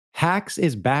Hacks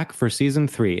is back for season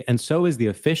 3, and so is the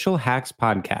official Hacks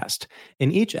podcast.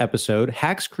 In each episode,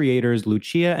 Hacks creators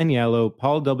Lucia Agnello,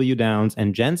 Paul W. Downs,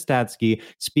 and Jen Statsky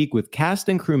speak with cast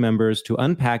and crew members to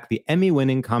unpack the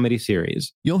Emmy-winning comedy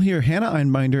series. You'll hear Hannah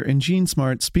Einbinder and Gene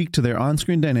Smart speak to their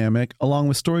on-screen dynamic, along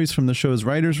with stories from the show's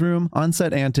writer's room,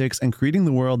 on-set antics, and creating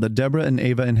the world that Deborah and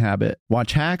Ava inhabit.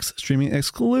 Watch Hacks, streaming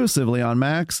exclusively on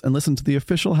Max, and listen to the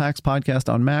official Hacks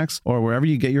podcast on Max or wherever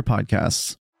you get your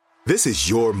podcasts. This is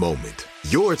your moment,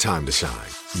 your time to shine,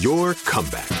 your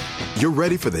comeback. You're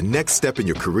ready for the next step in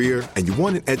your career, and you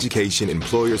want an education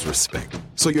employers respect.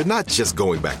 So you're not just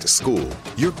going back to school,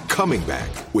 you're coming back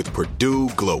with Purdue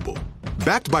Global.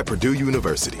 Backed by Purdue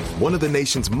University, one of the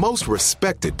nation's most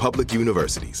respected public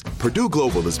universities, Purdue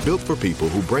Global is built for people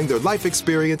who bring their life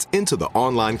experience into the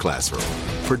online classroom.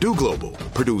 Purdue Global,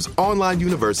 Purdue's online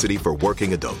university for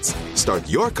working adults. Start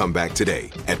your comeback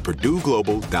today at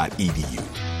purdueglobal.edu.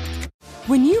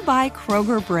 When you buy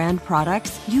Kroger brand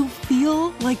products, you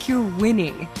feel like you're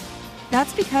winning.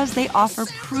 That's because they offer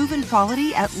proven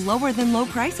quality at lower than low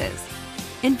prices.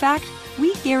 In fact,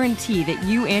 we guarantee that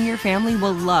you and your family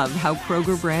will love how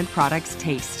Kroger brand products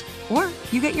taste, or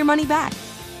you get your money back.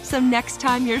 So next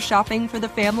time you're shopping for the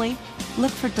family,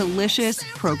 look for delicious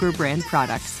Kroger brand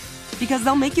products, because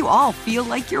they'll make you all feel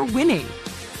like you're winning.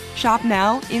 Shop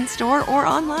now, in-store, or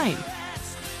online.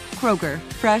 Kroger,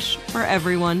 fresh for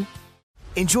everyone.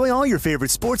 Enjoy all your favorite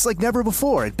sports like never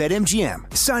before at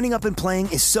BetMGM. Signing up and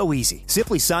playing is so easy.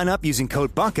 Simply sign up using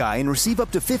code Buckeye and receive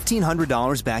up to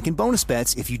 $1,500 back in bonus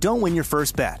bets if you don't win your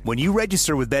first bet. When you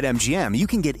register with BetMGM, you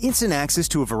can get instant access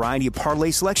to a variety of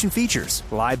parlay selection features,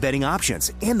 live betting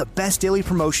options, and the best daily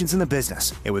promotions in the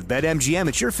business. And with BetMGM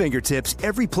at your fingertips,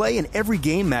 every play and every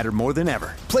game matter more than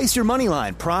ever. Place your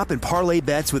moneyline, prop, and parlay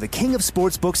bets with the king of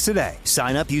sportsbooks today.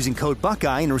 Sign up using code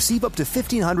Buckeye and receive up to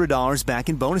 $1,500 back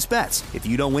in bonus bets if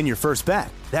you don't win your first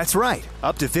bet. That's right,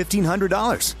 up to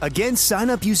 $1,500. Again, sign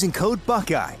up using code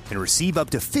Buckeye and receive up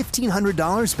to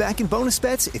 $1,500 back in bonus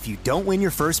bets if you don't win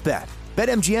your first bet.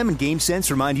 BetMGM and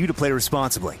GameSense remind you to play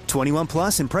responsibly. 21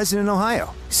 plus and present in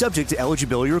Ohio. Subject to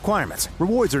eligibility requirements.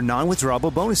 Rewards are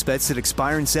non-withdrawable bonus bets that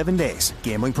expire in 7 days.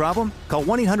 Gambling problem? Call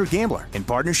 1-800-GAMBLER in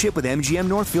partnership with MGM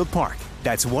Northfield Park.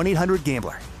 That's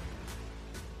 1-800-GAMBLER.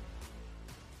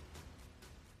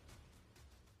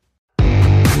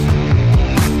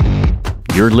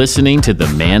 You're listening to the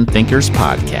Man Thinkers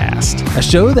Podcast, a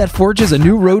show that forges a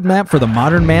new roadmap for the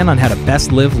modern man on how to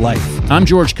best live life. I'm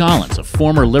George Collins, a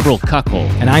former liberal cuckold.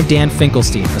 And I'm Dan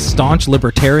Finkelstein, a staunch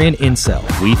libertarian incel.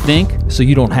 We think so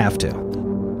you don't have to.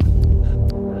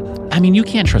 I mean, you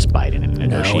can't trust Biden in a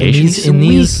negotiation.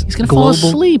 He's going to fall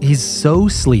asleep. He's so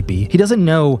sleepy. He doesn't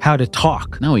know how to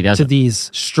talk. No, he doesn't. To these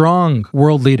strong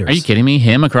world leaders. Are you kidding me?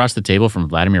 Him across the table from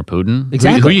Vladimir Putin?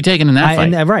 Exactly. Who are you taking in that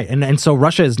fight? Right. And so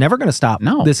Russia is never going to stop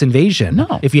this invasion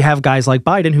if you have guys like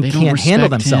Biden who can't handle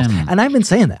themselves. Him. And I've been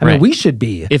saying that. I mean, we should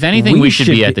be. If anything, we should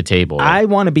be at the table. I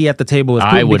want to be at the table with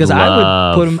Putin because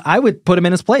I would put him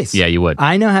in his place. Yeah, you would.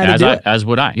 I know how to do it. As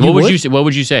would I. What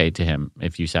would you say to him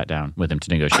if you sat down with him to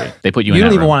negotiate? They put you in that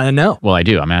room. You don't even want to know. Well, I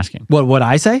do. I'm asking. What would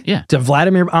I say? Yeah. To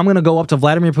Vladimir, I'm going to go up to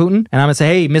Vladimir Putin and I'm going to say,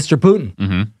 "Hey, Mr. Putin."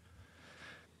 Mm-hmm.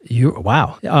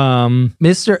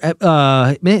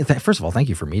 First of all, thank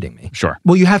you for meeting me. Sure.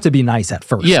 Well, you have to be nice at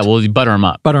first. Yeah, well, you butter him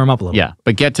up. Butter him up a little. Yeah,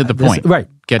 but get to the point. Right.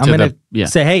 Get I'm to gonna the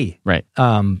say, hey. Right.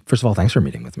 First of all, thanks for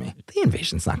meeting with me. The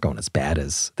invasion's not going as bad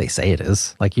as they say it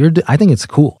is. Like I think it's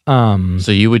cool.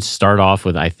 So you would start off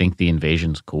with, I think the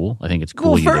invasion's cool. I think it's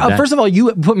cool. Well, first of all,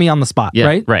 you put me on the spot,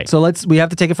 right? Right. So we have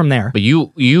to take it from there. But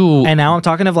you and now I'm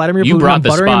talking to Vladimir Putin. You brought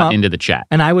the spot up, into the chat.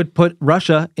 And I would put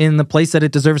Russia in the place that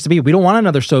it deserves to be. We don't want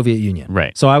another Soviet Union.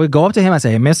 Right. So I would go up to him. I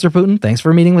say, hey, Mr. Putin, thanks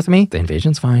for meeting with me. The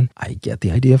invasion's fine. I get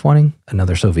the idea of wanting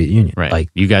another Soviet Union. Right. Like,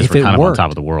 you guys were kind of on top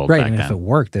of the world right, back and then. If it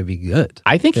worked, that'd be good.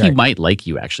 I think he might like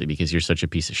you, actually, because you're such a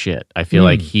piece of shit. I feel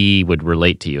like he would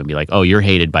relate to you and be like, oh, you're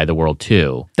hated by the world,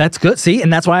 too. That's good. See?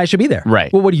 And that's why I should be there.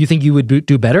 Right. Well, what do you think you would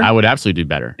do better? I would absolutely do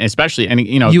better. Especially, and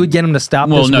you would get him to stop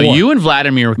this war. Well, no, you and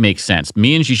Vladimir makes sense.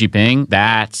 Me and Xi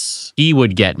Jinping, he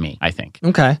would get me, I think.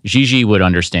 Okay. Xi would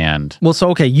understand. Well, so,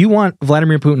 okay, you want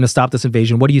Vladimir Putin to stop this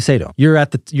invasion. What do you say to him? You're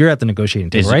at the negotiating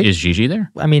table, right? Is Xi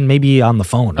there? I mean, maybe on the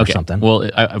phone or something. Well,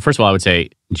 first of all, I would say,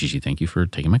 Gigi, thank you for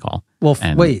taking my call. Well,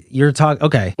 wait, you're talking,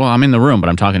 okay. Well, I'm in the room, but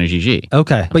I'm talking to Gigi.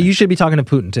 Okay. But you should be talking to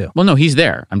Putin too. Well, no, he's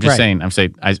there. I'm just saying, I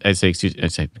say,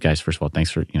 guys, first of all,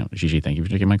 thanks for, Gigi, thank you for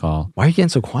taking my call. Why are you getting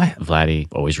so quiet? Vladdy,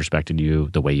 always respected you,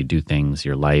 the way you do things,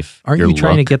 your life, Aren't your you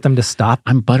trying to look. get them to stop?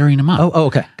 I'm buttering them up. Oh,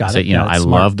 okay. Got it. I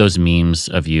love those memes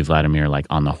of you, Vladimir, like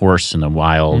on the horse in the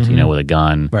wild, with a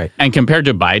gun. Right. And compared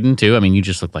to Biden, too, I mean, you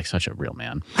just look like such a real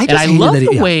man. I love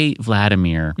the way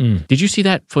Vladimir, did you see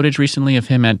that footage recently of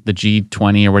him at the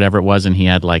G20 or whatever it was, and he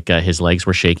had like his legs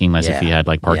were shaking as if he had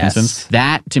like Parkinson's? Yes.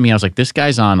 That, to me, I was like, this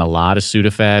guy's on a lot of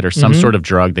Sudafed or some sort of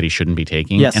drug that he shouldn't be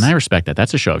taking. Yes. And I respect that.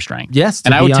 That's a show of strength. Yes.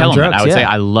 And I would tell him that. I would say,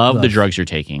 I love love the drugs you're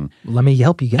taking. Let me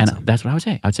help you get some. And that's what I would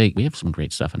say. I would say, we have some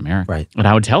great stuff in America. Right. And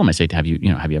I would tell him, I say, have you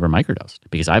ever microdosed?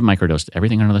 Because I've microdosed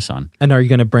everything under the sun. And are you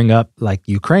going to bring up like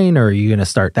Ukraine, or are you going to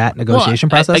start that negotiation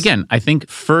process? Again, I think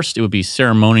first it would be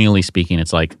ceremonially speaking.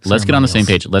 It's like, let's get on the same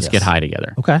page. Let's get high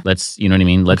together. Okay. Let's, you know what I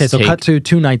mean? Let's so cut to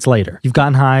 2 nights later. You've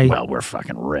gotten high. Well, we're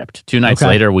fucking ripped. 2 nights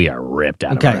later, we are ripped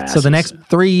out of our asses. So the next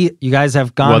 3, you guys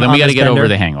have gone. Well, then we got to get bender. over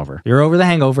the hangover. You're over the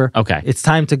hangover. Okay. It's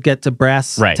time to get to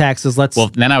brass taxes. Well,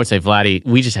 then I would say, Vladdy,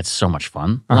 we just had so much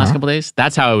fun the last couple of days.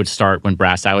 That's how I would start when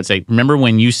brass. I would say, remember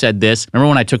when you said this? Remember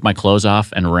when I took my clothes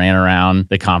off and ran around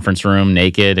the conference room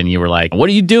naked, and you were like, "What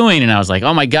are you doing?" And I was like,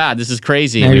 "Oh my god, this is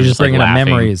crazy." Now and you're we were just bringing like, up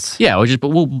laughing. memories. Yeah,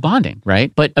 we're bonding,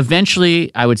 right? But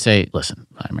eventually, I would say, "Listen,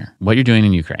 Vladimir, what you're doing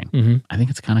in Ukraine, I think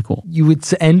it's kind of cool." You would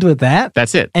end with that?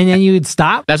 That's it. And then you would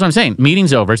stop? That's what I'm saying.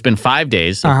 Meeting's over. It's been 5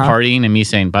 days of partying and me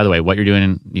saying, by the way, what you're doing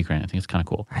in Ukraine, I think it's kind of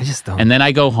cool. I just don't. And then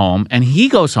I go home, and he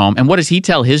goes home, and what does he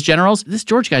tell his generals? This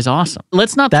George guy's awesome.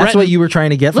 Let's not That's threaten. what you were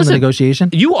trying to get from the negotiation?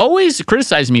 You always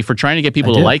criticize me for trying to get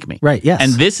people to like me. Right, yes.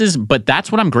 And but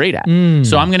that's what I'm great at.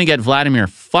 So I'm going to get Vladimir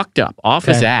fucked up off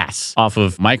his ass, off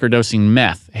of microdosing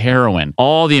meth, heroin,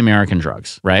 all the American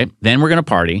drugs, right? Then we're going to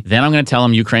party. Then I'm going to tell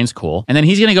him Ukraine's cool. And then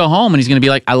he's going to go home and he's going to be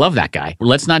like, I love that guy.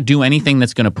 Let's not do anything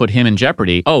that's going to put him in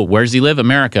jeopardy. Oh, where does he live?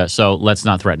 America. So let's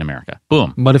not threaten America.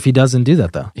 Boom. What if he doesn't do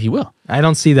that, though? He will. I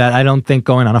don't see that. I don't think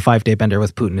going on a 5-day bender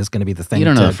with Putin is going to be the thing You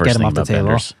don't know to the first get him thing off the about table.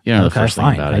 benders. You don't know the first thing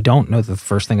about it. I don't know the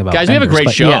first thing about Guys, benders, we have a great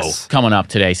but show yes. coming up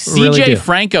today. Really CJ do.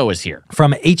 Franco is here.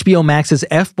 From HBO Max's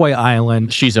F-Boy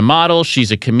Island. She's a model.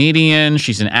 She's a comedian.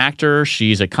 She's an actor.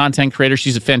 She's a content creator.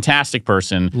 She's a fantastic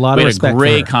person. A lot of we had respect a for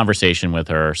great her. conversation with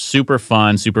her. Super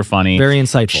fun, super funny. Very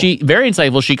insightful. Very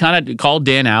insightful. She kind of called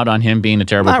Dan out on him being a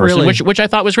terrible Not person, really. which I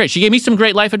thought was great. She gave me some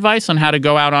great life advice on how to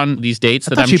go out on these dates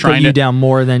I that thought I'm she trying put you to. down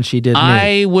more than she did me.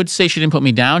 I would say she didn't put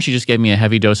me down. She just gave me a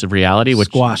heavy dose of reality, which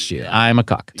Squashed you. I'm a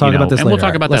cuck. Talk about this and later. we'll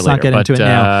talk about Let's that later. not get into it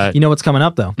now. You know what's coming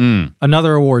up, though?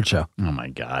 Another award show. Oh, my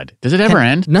God. Does it ever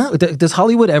end? No. Does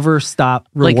Hollywood ever stop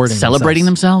rewarding Like celebrating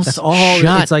themselves? That's all.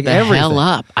 Shut it's like the everything. hell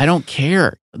up. I don't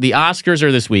care. The Oscars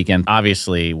are this weekend.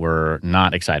 Obviously, we're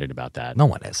not excited about that. No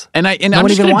one is. And no I'm one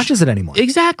just even gonna watches it anymore.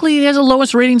 Exactly. It has the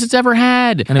lowest ratings it's ever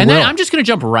had. And then will. I'm just going to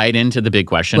jump right into the big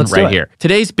question Let's do right it. here.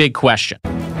 Today's big question.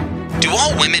 Do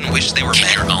all women wish they were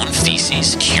men? Your own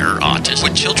feces cure autism.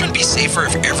 Would children be safer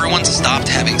if everyone stopped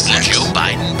having Will sex? Joe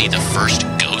Biden be the first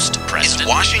ghost Is president?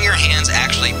 washing your hands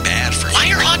actually bad for you?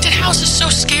 Why are haunted houses so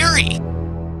scary?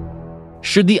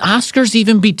 Should the Oscars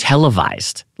even be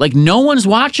televised? Like, no one's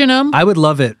watching them. I would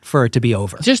love it for it to be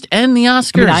over. Just end the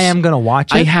Oscars. I mean, I am going to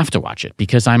watch it. I have to watch it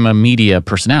because I'm a media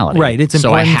personality. Right. It's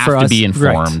so I important have for to us. be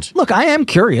informed. Right. Look, I am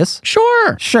curious.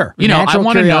 Sure. Sure. I Natural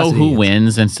want to know who curiosity.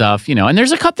 wins and stuff, and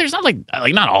there's a couple, there's not like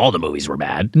not all the movies were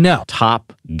bad. No.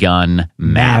 Top Gun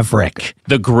Maverick.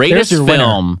 The greatest There's your winner.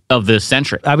 film of the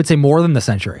century. I would say more than the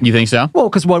century. You think so? Well,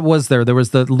 because what was there? There was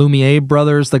the Lumiere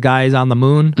brothers, the guys on the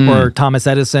moon, or Thomas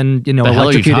Edison, The hell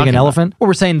are you electrocuting talking an about? elephant. Well,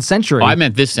 we're saying century. Oh, I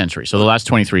meant this century, so the last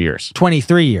 23 years.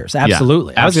 23 years.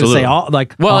 Absolutely. I was going to say all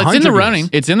like. Well, it's in 100 the years. running.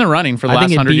 It's in the running for the I last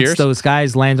think it 100 beats years. those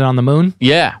guys landing on the moon.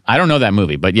 Yeah, I don't know that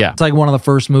movie, but yeah. It's like one of the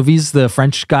first movies. The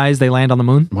French guys, they land on the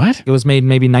moon. What? It was made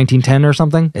maybe 1910 or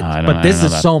something. But this know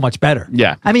is that. so much better.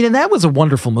 Yeah. I mean, and that was a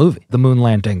wonderful movie. The moon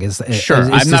landing is Sure,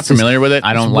 I'm not familiar with it.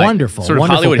 I don't like wonderful. Sort of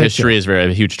wonderful Hollywood picture. history is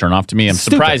a huge turnoff to me. I'm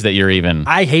Stupid. surprised that you're even.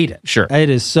 I hate it. Sure. It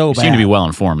is so You bad. seem to be well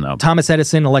informed though. Thomas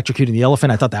Edison electrocuting the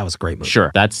elephant. I thought that was a great movie.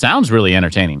 Sure, that sounds really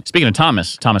entertaining. Speaking of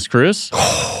Thomas Cruise,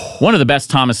 one of the best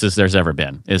Thomases there's ever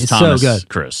been is It's Thomas so good.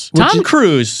 Cruise. Which Tom is-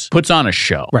 Cruise puts on a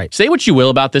show. Right. Say what you will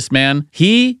about this man,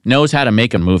 he knows how to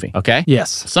make a movie. Okay. Yes.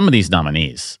 Some of these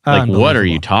nominees, like, what are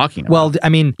you talking about? Well, I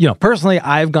mean, personally,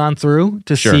 I've gone through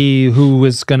to Sure. see who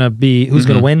is going to be, who's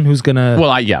going to win, who's going to.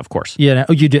 Well, yeah, of course. Yeah,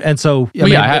 you did, and so.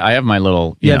 I have my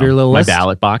little. You have your little my list?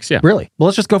 ballot box. Yeah. Really? Well,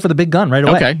 let's just go for the big gun right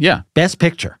away. Okay. Yeah. Best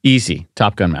Picture. Easy.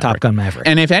 Top Gun Maverick. Top Gun Maverick.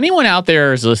 And if anyone out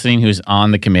there is listening who's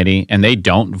on the committee and they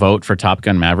don't vote for Top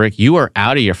Gun Maverick, Maverick, you are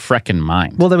out of your freckin'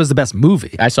 mind. Well, that was the best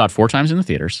movie. I saw it 4 times in the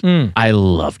theaters. I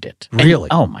loved it. Really?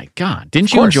 And, oh my God.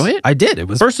 Didn't you enjoy it? I did. It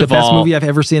was First the of best all, movie I've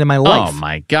ever seen in my life. Oh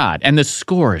my God. And the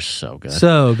score is so good.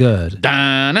 So good. From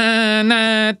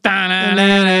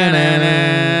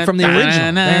the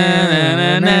original.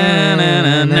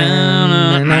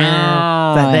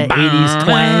 That 80s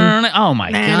twang. Oh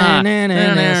my God.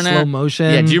 Slow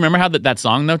motion. Yeah, do you remember how that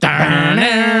song though?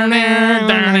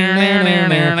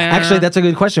 Actually, that's a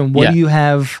good question. What do you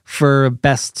have for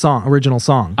best song, original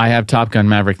song? I have Top Gun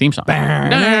Maverick theme song.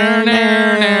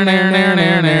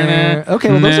 Okay,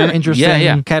 well, those are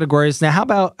interesting categories. Now,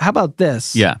 how about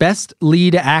this? Yeah. Best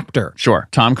lead actor. Sure.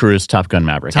 Tom Cruise, Top Gun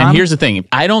Maverick. And here's the thing.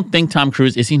 I don't think Tom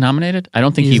Cruise, is he nominated? I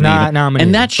don't think he's not nominated.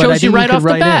 And that shows you right off the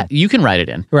bat. You can write it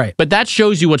in. Right. But that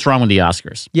shows you what's wrong with the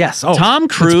Oscars. Yes. Oh, Tom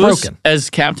Cruise as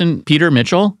Captain Peter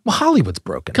Mitchell. Well, Hollywood's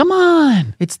broken. Come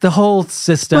on. It's the whole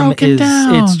system broken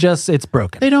down. It's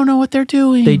broken. They don't know what they're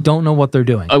doing. They don't know what they're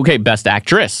doing. Okay, best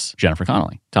actress, Jennifer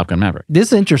Connelly, Top Gun Maverick.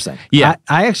 This is interesting. Yeah.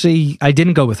 I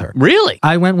didn't go with her. Really?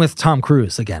 I went with Tom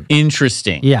Cruise again.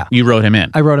 Interesting. Yeah. You wrote him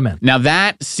in. I wrote him in. Now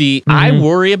I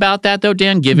worry about that though,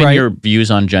 Dan, given your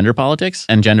views on gender politics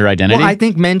and gender identity. Well, I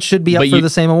think men should be up for the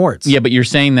same awards. Yeah, but you're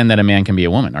saying then that a man can be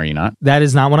a woman, are you not? That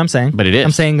is not what I'm saying. But it is.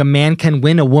 I'm saying a man can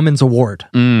win a woman's award.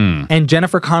 And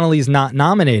Jennifer Connelly is not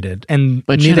nominated, and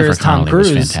neither Jennifer is Tom Connelly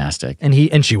Cruise. was fantastic.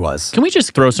 And she was. Can we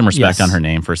just throw some respect on her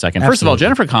name for a second? First of all,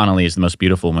 Jennifer Connelly is the most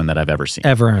beautiful woman that I've ever seen.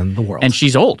 Ever in the world. And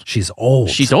she's old. She's old.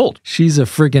 She's old. She's a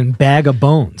friggin' bag of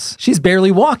bones. She's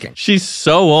barely walking. She's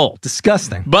so old.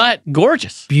 Disgusting. But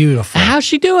gorgeous. Beautiful. How'd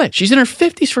she do it? She's in her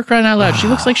 50s for crying out loud. She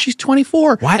looks like she's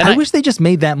 24. Why? I wish they just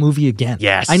made that movie again.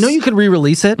 Yes. I know you could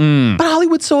re-release it, but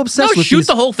Hollywood's so obsessed with shoot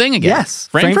the whole thing again. Yes.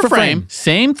 Frame for frame.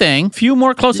 Same thing. Few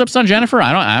more close-ups on Jennifer.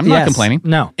 I'm not complaining.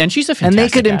 No. And she's a fantastic And they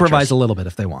could improvise actress. a little bit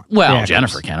if they want. Well,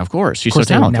 Jennifer can, of course. She's of course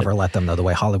so talented. They would never let them, though, the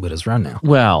way Hollywood is run now.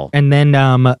 Well. And then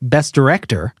best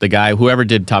director. The guy, whoever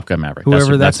did Top Gun Maverick.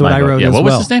 That's what I wrote Yeah, as what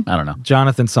well. was his name? I don't know.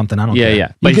 Jonathan something. I don't know.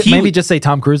 Yeah. But maybe just say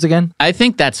Tom Cruise again? I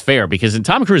think that's fair because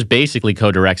Tom Cruise basically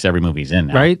co-directs every movie he's in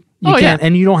now. Right? You can't,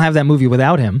 and you don't have that movie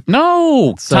without him.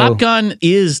 No, Top Gun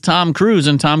is Tom Cruise,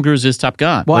 and Tom Cruise is Top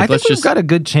Gun. Well, I think we've got a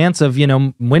good chance of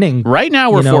winning. Right now,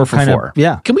 we're 4 for 4.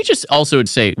 Yeah. Can we just also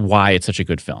say why it's such a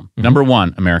good film? Number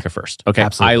one, America first. Okay,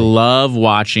 absolutely. I love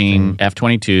watching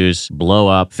F-22s blow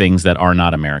up things that are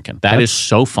not American. That is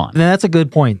so fun. And that's a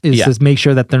good point. Is to make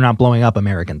sure that they're not blowing up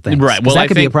American things. Right. Well, that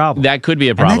could be a problem. That could be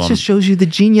a problem. And that just shows you the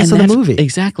genius of the movie.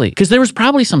 Exactly. Because there was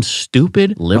probably some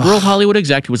stupid liberal Hollywood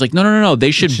exec who was like, no,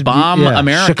 they should bomb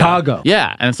America. Chicago.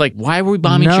 Yeah. And it's like, why were we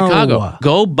bombing Chicago?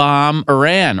 Go bomb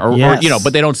Iran or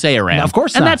but they don't say Iran. No, of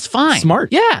course and not. That's fine. Smart.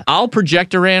 Yeah. I'll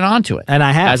project Iran onto it. And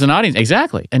I have. As an audience.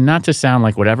 Exactly. And not to sound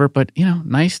like whatever, but,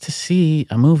 nice to see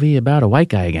a movie about a white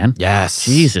guy again. Yes.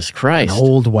 Jesus Christ. An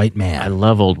old white man. I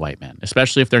love old white men,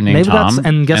 especially if they're named Tom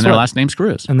and their last name's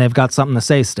Cruise. And they've got something to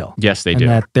say still. Yes, they do.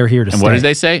 And that they're here to stay. And what did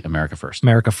they say? America first.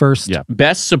 America first. Yeah.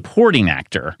 Best supporting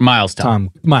actor, Miles Teller.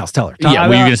 Miles Teller. Yeah,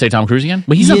 were you going to say Tom Cruise again?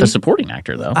 Well, he's not the supporting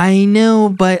actor, though. I know,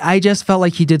 but I just felt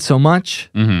like he did so much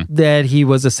that he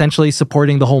was essentially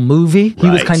supporting the whole movie. He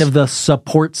was kind of the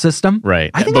support system.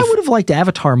 Right. I think I would have liked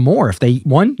Avatar more if they,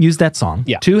 1, used that song,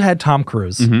 2, had Tom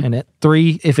Cruise in it,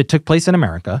 3, if it took place in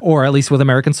America, or at least with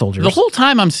American soldiers. The whole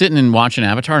time I'm sitting and watching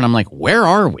Avatar, and I'm like, where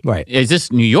are we? Right. Is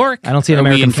this New York? I don't see an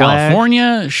American in flag.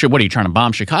 California? What are you trying to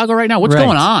bomb Chicago right now? What's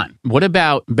going on? What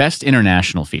about best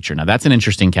international feature? Now, that's an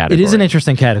interesting category. It is an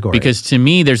interesting category. Because to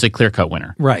me, there's a clear-cut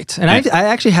winner. Right. And I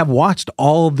actually have watched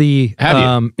all the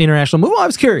international movies. Well, I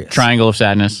was curious. Triangle of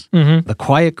Sadness. The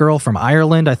Quiet Girl from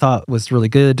Ireland, I thought was really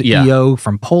good. Yeah. EO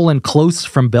from Poland, Close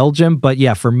from Belgium. But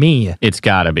yeah, for me, it's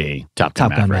got to be Top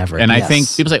Gun Maverick. And yes. I think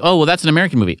people say, oh, well, that's an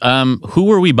American movie. Who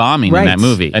were we bombing in that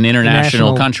movie? An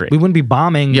international country. We wouldn't be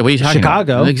bombing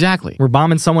Chicago. About? Exactly. We're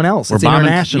bombing someone else. It's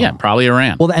international. Yeah, probably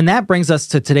Iran. Well, and that brings us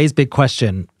to today's big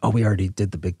question. Oh, we already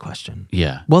did the big question.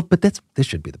 Yeah. Well, but this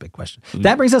should be the big question.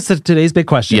 That brings us to today's big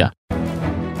question. Yeah.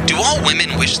 Do all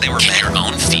women wish they were Can your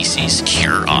own feces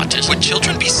cure autism? Would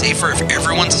children be safer if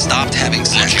everyone stopped having Will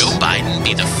sex? Joe Biden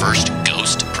be the first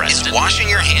ghost Is president? washing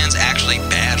your hands actually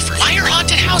bad for Why you? are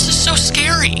haunted houses so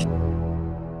scary?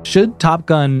 Should Top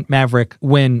Gun Maverick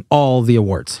win all the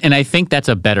awards? And I think that's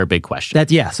a better big question.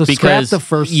 So scrap the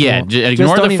first one. Yeah,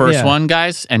 ignore the first one,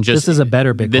 guys, and just... This is a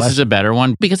better big question. This is a better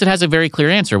one because it has a very clear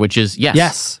answer, which is yes.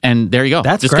 Yes. And there you go.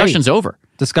 That's Discussion's over.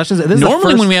 discussions. This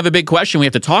Normally, when we have a big question, we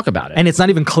have to talk about it. And it's not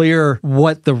even clear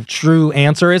what the true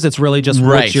answer is. It's really just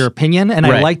what's your opinion. And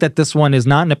I like that this one is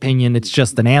not an opinion. It's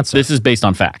just an answer. This is based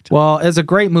on fact. Well, it's a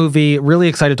great movie. Really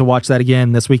excited to watch that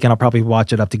again this weekend. I'll probably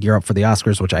watch it up to gear up for the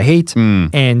Oscars, which I hate.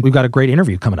 And we've got a great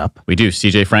interview coming up. We do.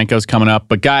 CJ Franco's coming up.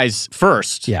 But guys,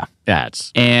 first,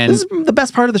 ads. And this is the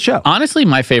best part of the show. Honestly,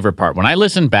 my favorite part. When I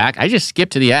listen back, I just skip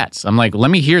to the ads. I'm like,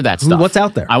 let me hear that stuff. What's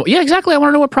out there? Yeah, exactly. I want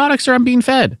to know what products I'm being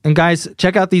fed. And guys,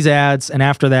 check out these ads. And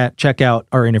after that, check out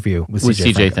our interview with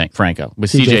CJ Franco.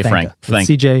 With CJ Franco.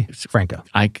 CJ Franco.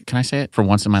 Can I say it for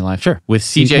once in my life? Sure. With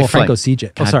CJ Franco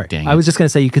CJ. God sorry. dang it. I was just going to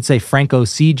say you could say Franco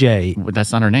CJ.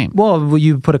 That's not her name. Well,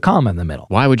 you put a comma in the middle.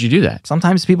 Why would you do that?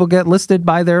 Sometimes people get listed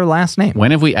by their last name.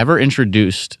 When have we ever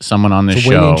introduced someone on this it's a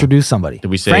show? way to introduce somebody. Did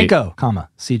we say Franco, comma,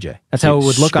 CJ? That's how it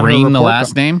would look on her report. The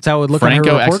last name? That's how it would look Franco,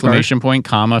 on her report exclamation point,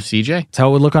 comma, CJ? That's how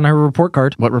it would look on her report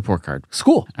card. What report card?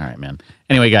 School. All right, man.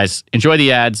 Anyway, guys, enjoy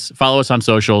the ads. Follow us on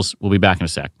socials. We'll be back in a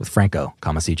sec. With Franco,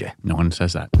 comma, CJ. No one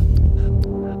says that.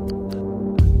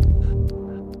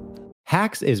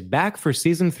 Hacks is back for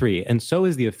season 3, and so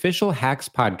is the official Hacks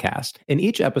podcast. In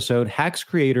each episode, Hacks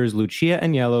creators Lucia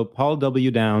Agnello, Paul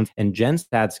W. Downs, and Jen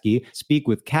Statsky speak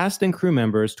with cast and crew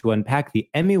members to unpack the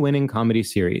Emmy-winning comedy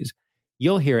series.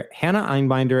 You'll hear Hannah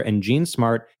Einbinder and Jean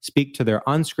Smart speak to their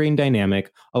on-screen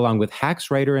dynamic, along with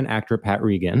Hacks writer and actor Pat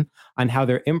Regan, on how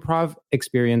their improv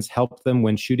experience helped them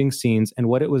when shooting scenes and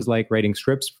what it was like writing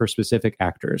scripts for specific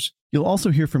actors. You'll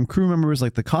also hear from crew members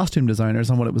like the costume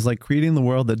designers on what it was like creating the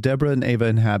world that Deborah and Ava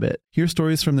inhabit. Hear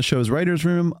stories from the show's writer's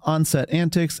room, on-set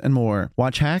antics, and more.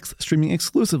 Watch Hacks streaming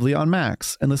exclusively on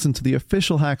Max, and listen to the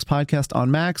official Hacks podcast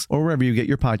on Max or wherever you get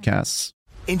your podcasts.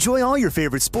 Enjoy all your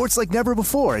favorite sports like never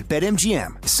before at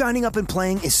BetMGM. Signing up and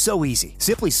playing is so easy.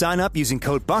 Simply sign up using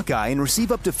code Buckeye and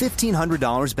receive up to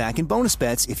 $1,500 back in bonus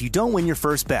bets if you don't win your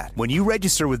first bet. When you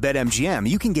register with BetMGM,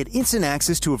 you can get instant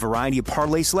access to a variety of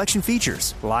parlay selection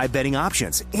features, live betting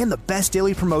options, and the best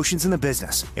daily promotions in the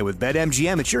business. And with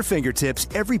BetMGM at your fingertips,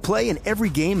 every play and every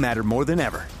game matter more than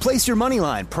ever. Place your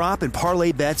moneyline, prop, and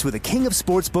parlay bets with the king of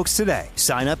sportsbooks today.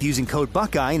 Sign up using code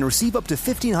Buckeye and receive up to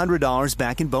 $1,500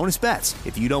 back in bonus bets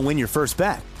if you don't win your first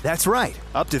bet. That's right,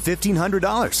 up to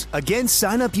 $1,500. Again,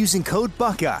 sign up using code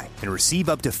Buckeye and receive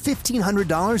up to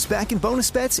 $1,500 back in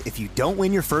bonus bets if you don't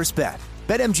win your first bet.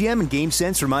 BetMGM and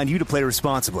GameSense remind you to play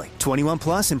responsibly. 21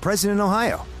 plus and present in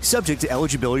Ohio. Subject to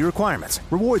eligibility requirements.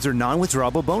 Rewards are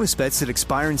non-withdrawable bonus bets that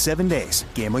expire in 7 days.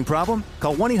 Gambling problem?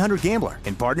 Call 1-800-GAMBLER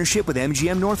in partnership with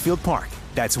MGM Northfield Park.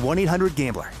 That's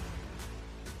 1-800-GAMBLER.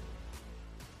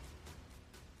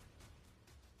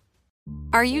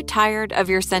 Are you tired of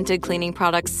your scented cleaning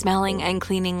products smelling and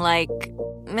cleaning like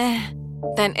meh?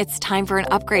 Then it's time for an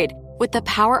upgrade with the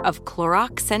power of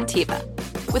Clorox Scentiva.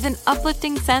 With an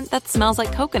uplifting scent that smells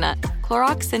like coconut,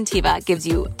 Clorox Scentiva gives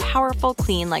you powerful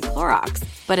clean like Clorox,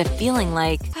 but a feeling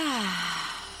like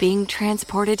being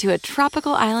transported to a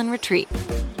tropical island retreat.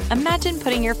 Imagine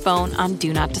putting your phone on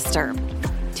Do Not Disturb,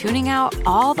 tuning out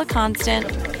all the constant,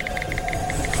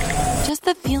 just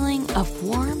the feeling of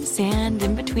warm sand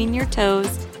in between your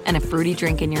toes and a fruity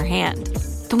drink in your hand.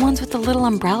 The ones with the little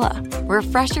umbrella.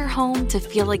 Refresh your home to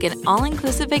feel like an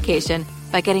all-inclusive vacation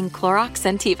by getting Clorox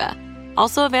Scentiva.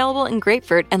 Also available in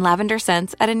grapefruit and lavender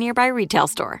scents at a nearby retail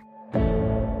store.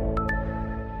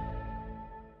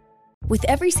 With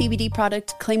every CBD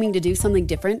product claiming to do something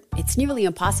different, it's nearly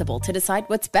impossible to decide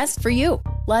what's best for you.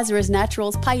 Lazarus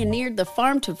Naturals pioneered the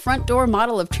farm-to-front-door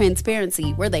model of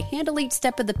transparency, where they handle each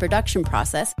step of the production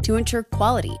process to ensure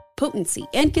quality, potency,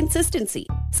 and consistency.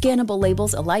 Scannable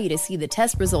labels allow you to see the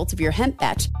test results of your hemp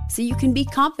batch, so you can be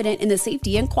confident in the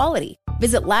safety and quality.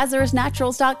 Visit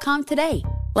LazarusNaturals.com today.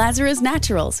 Lazarus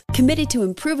Naturals, committed to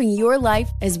improving your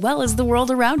life as well as the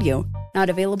world around you. Not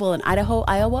available in Idaho,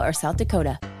 Iowa, or South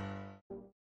Dakota.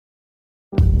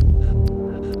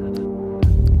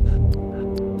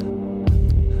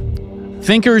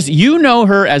 Thinkers, you know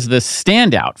her as the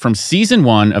standout from season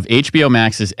 1 of HBO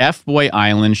Max's F-Boy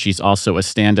Island. She's also a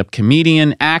stand-up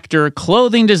comedian, actor,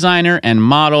 clothing designer, and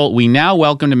model. We now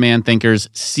welcome to Man Thinkers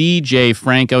CJ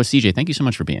Franco. CJ, thank you so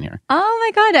much for being here. Oh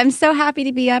my God, I'm so happy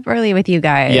to be up early with you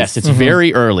guys. Yes, it's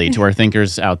very early to our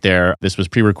thinkers out there. This was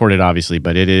pre-recorded, obviously,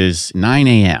 but it is 9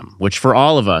 a.m., which for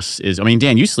all of us is, I mean,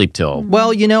 Dan, you sleep till...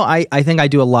 Well, you know, I think I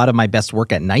do a lot of my best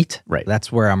work at night. Right.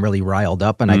 That's where I'm really riled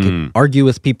up, and I can argue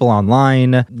with people online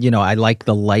fine. I like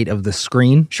the light of the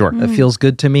screen. Sure. It feels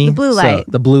good to me. The blue light.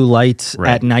 The blue light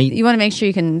at night. You want to make sure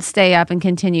you can stay up and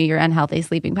continue your unhealthy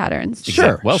sleeping patterns.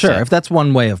 Sure, Well sure. said. If that's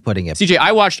one way of putting it. CJ,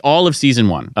 I watched all of season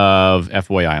 1 of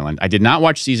F-Boy Island. I did not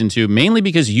watch season 2, mainly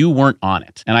because you weren't on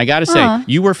it. And I got to say,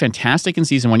 you were fantastic in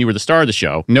season 1. You were the star of the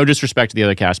show. No disrespect to the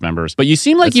other cast members, but you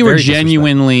seem like you were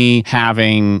genuinely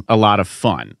having a lot of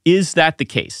fun. Is that the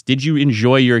case? Did you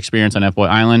enjoy your experience on F-Boy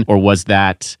Island, or was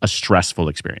that a stressful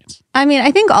experience? I mean,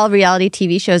 I think all reality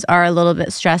TV shows are a little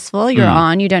bit stressful. You're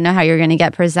on, you don't know how you're going to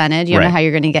get presented. You don't know how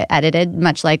you're going to get edited,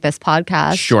 much like this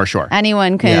podcast. Sure.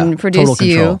 Anyone can produce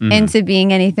you into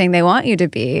being anything they want you to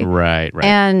be. Right.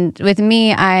 And with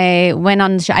me, I went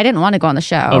on the show. I didn't want to go on the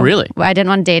show. Oh, really? I didn't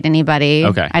want to date anybody.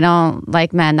 Okay. I don't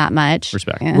like men that much.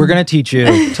 Respect. We're going to teach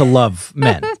you to love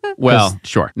men. Well,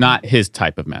 sure. Not his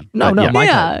type of men. No, my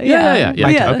type. Yeah.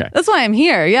 Yeah. That's why I'm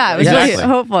here. Yeah. I was really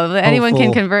hopeful that anyone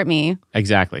can convert me.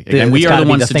 Exactly. And we are the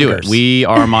ones to do it. We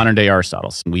are modern day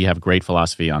Aristotles. We have great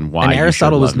philosophy on why. And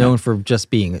Aristotle was known men. for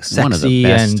just being sexy One of the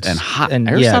best and hot. And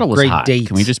Aristotle was great hot. Dates.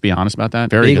 Can we just be honest about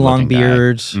that? Very big good long guy.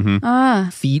 beards,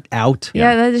 feet out.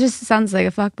 Yeah, that just sounds like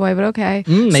a fuckboy, but okay.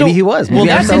 Maybe he was. Well,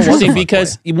 that's interesting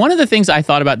because one of the things I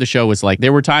thought about the show was like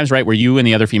there were times, right, where you and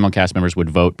the other female cast members would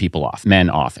vote people off, men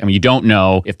off. I mean, you don't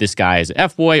know if this guy is an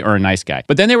F-boy or a nice guy.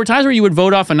 But then there were times where you would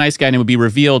vote off a nice guy and it would be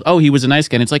revealed, oh, he was a nice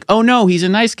guy. And it's like, oh, no, he's a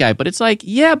nice guy. But it's like,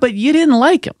 yeah, but you didn't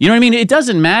like him. You know what I mean? It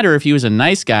doesn't matter if he was a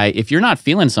nice guy. If you're not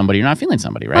feeling somebody, you're not feeling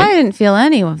somebody, right? I didn't feel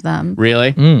any of them.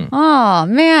 Really? Oh,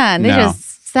 man. They No. just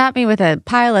slapped me with a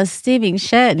pile of steaming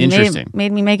shit and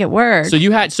made me make it work. So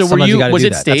you had, was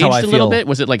it staged a little bit?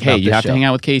 Was it like, hey, you have to hang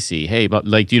out with Casey? Hey, but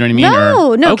like, do you know what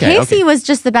I mean? No, Casey was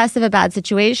just the best of a bad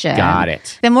situation. Got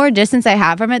it. The more distance I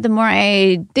have from it, the more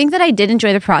I think that I did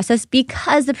enjoy the process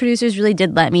because the producers really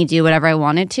did let me do whatever I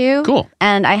wanted to. Cool.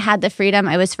 And I had the freedom.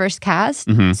 I was first cast.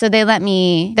 So they're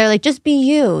like, just be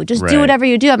you. Just do Right. whatever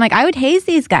you do. I'm like, I would haze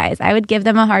these guys. I would give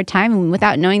them a hard time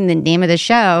without knowing the name of the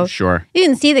show. Sure. You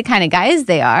can see the kind of guys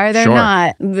they are. They're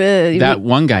not. That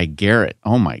one guy, Garrett.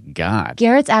 Oh my God.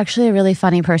 Garrett's actually a really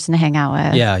funny person to hang out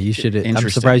with. Yeah, you should. I'm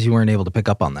surprised you weren't able to pick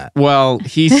up on that. Well,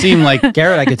 he seemed like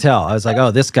Garrett. I could tell. I was like, oh,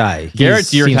 this guy.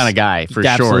 Garrett's your kind of guy for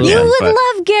sure. You would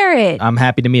love Garrett. I'm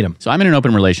happy to meet him. So I'm in an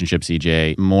open relationship,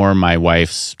 CJ. More my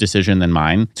wife's decision than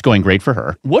mine. It's going great for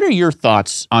her. What are your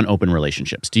thoughts on open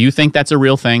relationships? Do you think that's a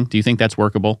real thing? Do you think that's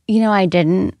workable? I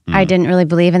didn't. I didn't really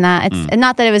believe in that. It's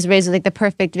not that it was raised with like the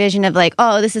perfect vision of like,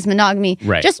 oh, this is monogamy.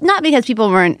 Right. Just not because people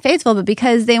weren't faithful, but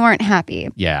because they weren't happy.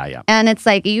 Yeah. And it's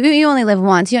like, you only live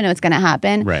once. You don't know what's going to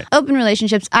happen. Right. Open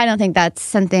relationships, I don't think that's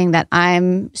something that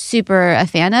I'm super a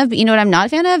fan of. But you know what I'm not a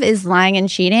fan of is lying and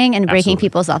cheating and breaking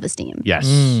people's self-esteem. Yes.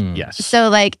 Yes. So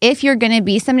like, if you're going to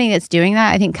be somebody that's doing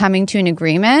that, I think coming to an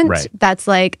agreement, that's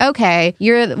like, okay,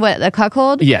 you're a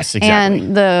cuckold? Yes, exactly.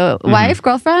 And the wife,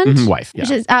 girlfriend? Wife, yeah.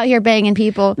 She's out here banging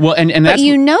people. Well, and but that's...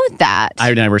 you know that.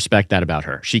 I respect that about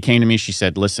her. She came to me, she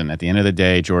said, listen, at the end of the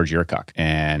day, George, you're a cuck.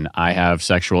 And I have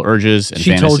sexual urges and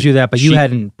She fantasy. told you that, but you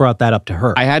hadn't brought that up to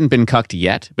her. I hadn't been cucked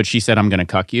yet, but she said, I'm going to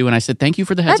cuck you. And I said, thank you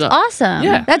for the heads That's up. awesome.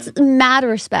 Yeah. That's mad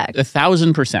respect.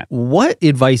 1,000%. What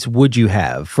advice would you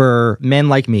have for men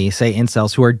like me, say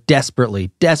incels, who are desperately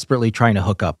trying to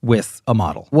hook up with a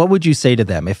model? What would you say to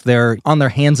them if they're on their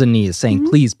hands and knees saying,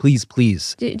 please, please,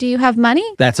 please? Do you have money?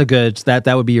 That's a good, that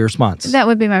would be your response. That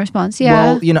would be my response,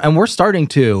 yeah. Well, and we're starting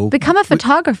to... Become a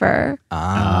photographer.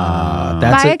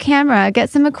 That's Buy a camera, get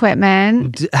some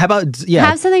equipment. How about,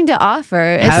 have something to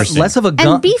offer. Have less of a gun.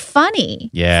 And be funny.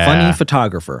 Yeah. Funny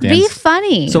photographer. Be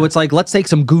funny. So it's like, let's take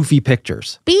some goofy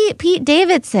pictures. Be Pete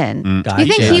Davidson. Gotcha.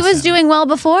 You think he was doing well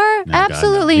before? No,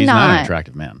 Absolutely God, no. He's not an not.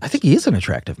 attractive man. I think he is an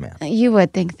attractive man. You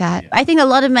would think that. I think a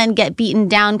lot of men get beaten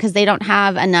down because they don't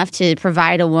have enough to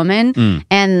provide a woman.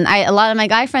 And a lot of my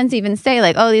guy friends even say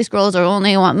like, oh, these girls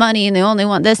only want money and they only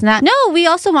want this and that. No, we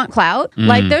also want clout.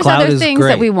 Like there's Clout other is things great.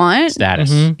 that we want.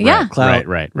 Status. Yeah. Clout.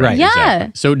 Right. Yeah.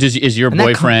 Exactly. So is your And that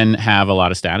boyfriend have a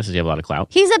lot of status? Does he have a lot of clout?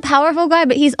 He's a powerful guy,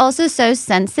 but he's also so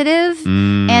sensitive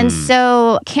and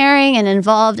so caring and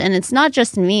involved. And it's not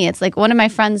just me. It's like one of my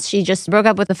friends, she just broke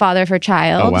up with the father of her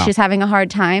child. Oh, wow. She's having a hard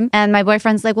time. And my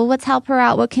boyfriend's like, well, let's help her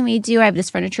out. What can we do? I have this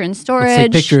furniture in storage. Let's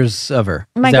take pictures of her.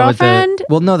 My Is that what girlfriend?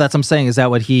 Well, no, that's what I'm saying. Is that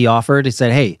what he offered? He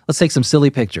said, hey, let's take some silly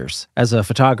pictures as a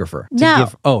photographer. No.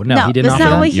 He didn't that's offer not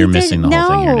that? what he You're did. missing the whole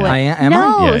thing here now. Am I?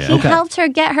 No, Yeah. he Okay. helped her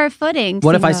get her footing.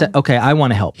 What if I said, okay, I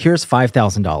want to help. Here's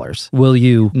 $5,000. Will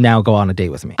you now go on a date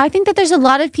with me? I think that there's a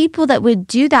lot of people that would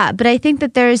do that, but I think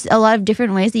that there's a lot of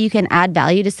different ways that you can add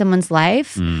value to someone's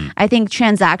life. I think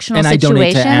transactional and situations. I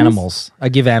donate to animals. I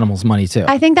give animals money too.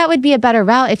 I think that would be a better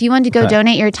route if you wanted to go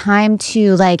donate your time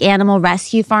to like animal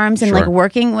rescue farms and like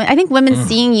working with, I think women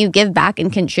seeing you give back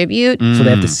and contribute. So they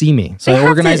have to see me. So I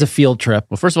organize a field trip.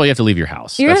 Well, first of all, you have to leave your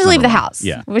house. You have to leave the house,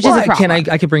 which is a problem.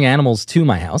 I could bring animals to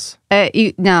my house.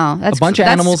 No, that's a bunch of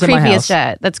animals in my house.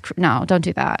 Shit. No, don't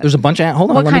do that. There's a bunch of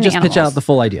hold on. Let me just pitch out the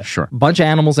full idea. Sure. A bunch of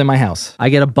animals in my house. I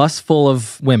get a bus full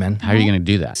of women. How are you going to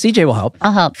do that? CJ will help.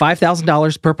 I'll help.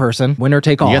 $5,000 per person. Winner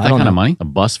take all. You got that kind of money? A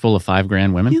bus full of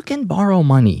 $5,000 women? You can borrow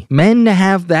money. Men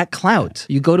have that clout.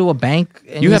 You go to a bank.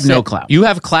 And you have no clout. You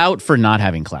have clout for not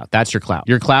having clout. That's your clout.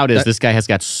 Your clout is this guy has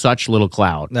got such little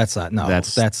clout. That's not. No.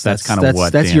 That's kind of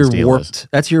what that's Dan's deal is.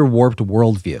 That's your warped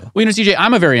worldview. Well, CJ,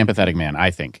 I'm a very empathetic man.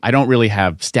 I think I don't really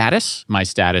have status. My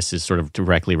status is sort of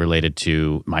directly related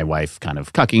to my wife kind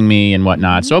of cucking me and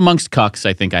whatnot. So amongst cucks,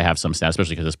 I think I have some status,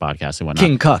 especially because of this podcast and whatnot.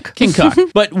 King cuck. King cuck.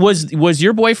 But was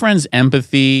your boyfriend's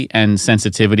empathy and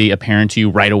sensitivity apparent to you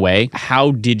right away?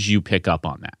 How did you pick up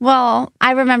on that? Well,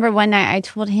 I remember one night I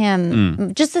told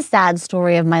him just a sad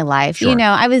story of my life. Sure. You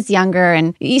know, I was younger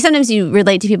and sometimes you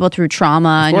relate to people through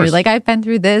trauma and you're like, I've been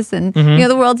through this and you know,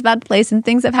 the world's a bad place and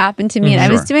things have happened to me. And I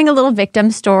was doing a little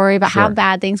victim story about how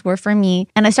bad things were for me.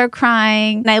 And I started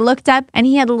crying and I looked up and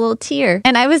he had a little tear.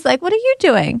 And I was like, what are you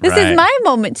doing? This is my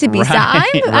moment to be sad.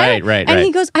 And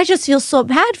he goes, I just feel so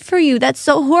bad for you. That's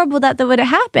so horrible that would have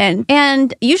happened.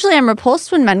 And usually I'm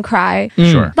repulsed when men cry.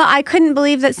 Sure. But I couldn't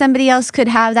believe that somebody else could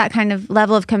have that kind of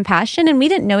level of compassion. And we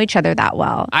didn't know each other that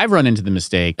well. I've run into the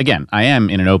mistake. Again, I am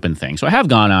in an open thing. So I have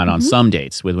gone out on some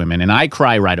dates with women and I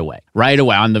cry right away. Right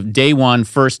away. On the day one,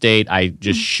 first date, I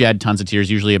just shed tons of tears,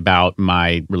 usually about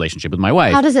my relationship with my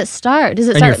wife. How does it start? Does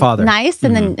it start nice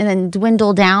and then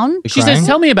dwindle down? She says,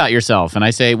 tell me about yourself. And I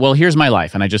say, well, here's my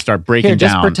life. And I just start breaking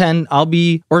down. Just pretend I'll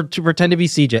be, or to pretend to be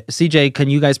CJ. CJ, can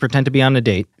you guys pretend to be on a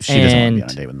date? She doesn't want to be on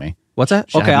a date with me. What's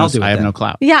that? Okay, I'll do it. I have no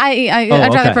clout. Yeah, I'd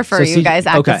rather prefer you guys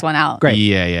act this one out. Great.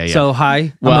 Yeah. So,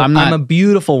 hi. Well, I'm a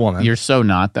beautiful woman. You're so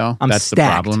not, though. That's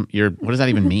stacked. the problem. What does that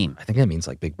even mean? I think it means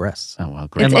like big breasts. Oh, well,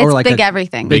 great. It's like big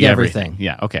everything. Big everything.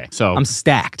 Yeah, okay. So I'm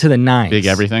stacked to the nines. Big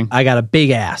everything? I got a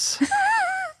big ass.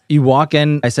 You walk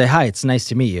in, I say, hi, it's nice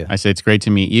to meet you. I say, it's great to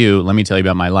meet you. Let me tell you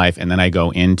about my life. And then I go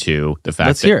into the fact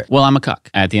Let's hear it. Well, I'm a cuck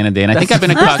at the end of the day. And I think I've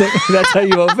been a cuck. That's how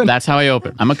you open? That's how I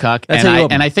open. I'm a cuck. That's how you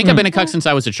open. And I think I've been a cuck since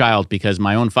I was a child because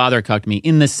my own father cucked me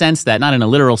in the sense that, not in a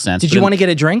literal sense. Did you want to get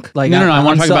a drink? Like, no, I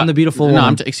want to talk about the beautiful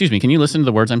woman. No, excuse me. Can you listen to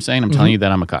the words I'm saying? I'm telling you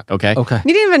that I'm a cuck, okay? Okay.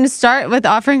 You didn't even start with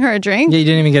offering her a drink? Yeah, you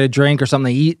didn't even get a drink or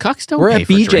something to eat? Cucks don't We're pay at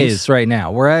for BJ's drinks. right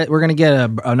now. We're going to get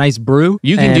a nice brew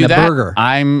You can and do a that. burger.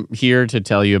 I'm here to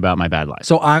tell you about my bad life.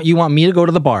 So you want me to go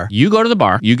to the bar? You go to the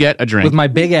bar. You get a drink. With my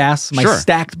big ass, my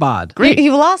stacked bod. Great.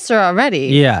 You lost her already.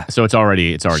 Yeah. So it's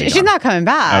already She's done. not coming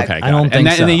back. Okay, I don't think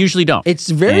so. And they usually don't.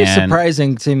 It's very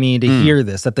surprising to me to hear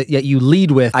this, that yet you lead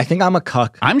with, I think I'm a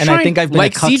cuck. And I think I've been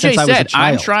like a cuck CJ since I was a said,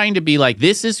 child. I'm trying to be like,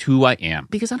 this is who I am.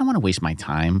 Because I don't want to waste my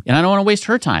time. And I don't want to waste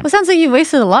her time. Well, it sounds like you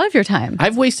wasted a lot of your time.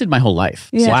 I've wasted my whole life.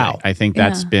 Yeah. CJ. Wow. I think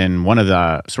that's been one of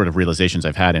the sort of realizations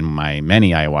I've had in my many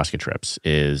ayahuasca trips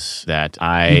is that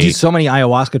You do so many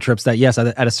ayahuasca trips that, yes,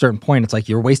 at a certain point, it's like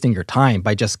you're wasting your time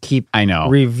by just keep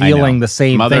revealing the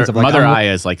same things. Of like, Mother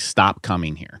Aya is like, stop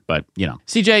coming here. But, you know.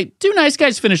 CJ, do nice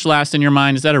guys finish last in your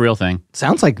mind? Is that a real thing?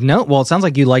 Sounds like no. Well, it sounds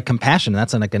like you like compassion.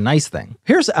 That's like a nice thing.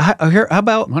 How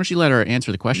about... Why don't you let her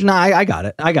answer the question? No, I got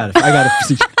it.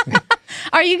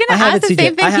 Are you going to ask the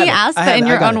same thing he asked, but in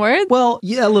your own words? Well,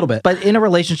 yeah, a little bit. But in a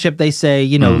relationship, they say,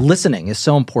 listening is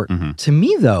so important. To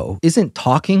me, though, isn't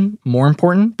talking more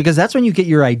important? Because that's when you get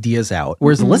your ideas out.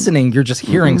 Whereas listening, you're just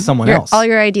hearing someone else. All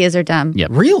your ideas are dumb.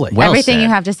 Yep. Really? Well Everything said. you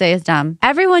have to say is dumb.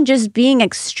 Everyone just being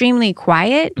extremely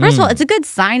quiet. First of all, it's a good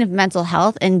sign of mental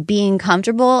health and being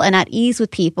comfortable and at ease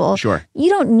with people. Sure. You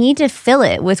don't need to fill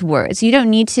it with words. You don't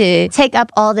need to take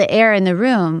up all the air in the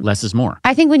room. Less is more.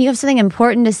 I think when you have something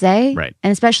important to say, right,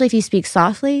 and especially if you speak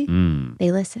softly,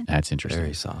 they listen. That's interesting.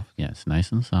 Very soft. Yes,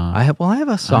 nice and soft. I have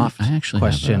a soft I actually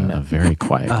question. have a very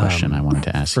quiet question I wanted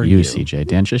to ask for you, you. CJ.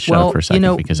 Dan, just shut up for a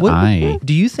second because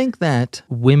do you think that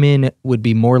women would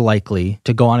be more likely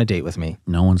to go on a date with me?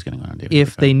 No one's going to go on a date with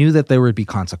if they knew that there would be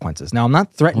consequences. Now, I'm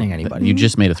not threatening anybody. You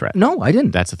just made a threat. No, I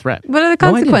didn't. That's a threat. What are the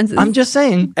No, I didn't. consequences? I'm just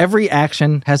saying every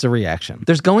action has a reaction.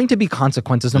 There's going to be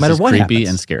consequences no This matter is what creepy happens.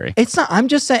 and scary. It's not. I'm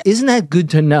just saying, isn't that good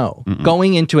to know?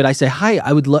 Going into it, I say, hi,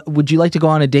 would you like to go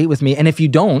on a date with me? And if you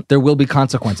don't, there will be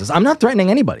consequences. I'm not threatening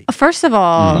anybody. First of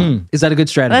all, Is that a good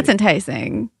strategy? that's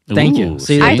enticing. Thank you.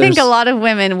 See, I think a lot of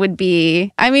women would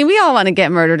be, I mean, we all want to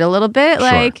get murdered a little bit.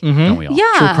 Sure. Like, Don't we all? yeah.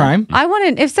 True crime. I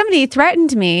want to, if somebody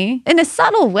threatened me in a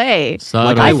subtle way,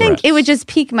 I think it would just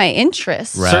pique my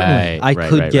interest. Right. Certainly. I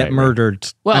could get murdered.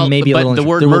 Well, maybe but the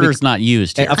word murder's not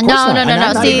used here. Of course No.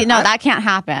 not. See, that can't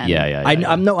happen.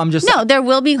 Yeah. No, there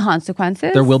will be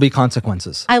consequences. There will be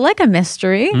consequences. I like a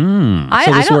mystery.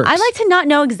 I like to not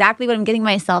know exactly what I'm getting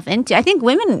myself into. I think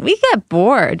women, we get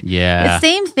bored. Yeah. The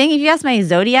same thing if you ask my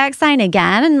zodiac sign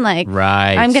again and like,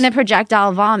 I'm going to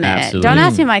projectile vomit. Absolutely. Don't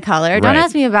ask me my color. Don't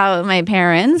ask me about my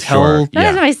parents. Don't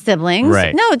ask me my siblings.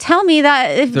 Right. No, tell me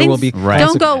that if there things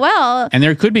don't go well, and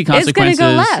there could be consequences. It's going to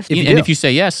go left. And if you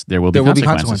say yes, there will be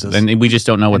consequences. And we just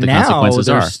don't know what the consequences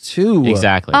are. Two.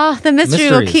 Exactly. Oh, the mystery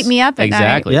will keep me up at night.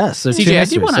 Exactly. Yes. CJ, I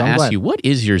did want to ask you, what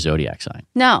is your zodiac sign?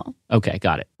 No. Okay,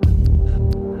 got it.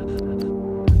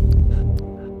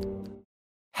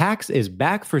 Hacks is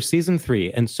back for season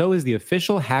 3, and so is the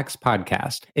official Hacks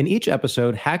podcast. In each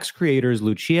episode, Hacks creators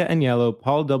Lucia Agnello,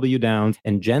 Paul W. Downs,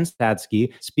 and Jen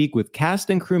Statsky speak with cast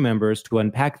and crew members to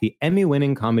unpack the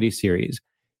Emmy-winning comedy series.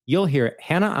 You'll hear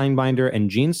Hannah Einbinder and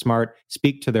Jean Smart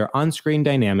speak to their on-screen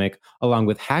dynamic, along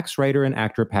with Hacks writer and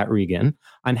actor Pat Regan,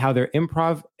 on how their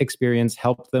improv experience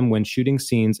helped them when shooting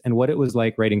scenes and what it was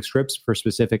like writing scripts for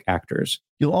specific actors.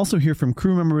 You'll also hear from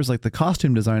crew members like the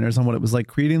costume designers on what it was like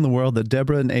creating the world that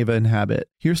Deborah and Ava inhabit.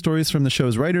 Hear stories from the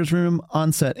show's writer's room,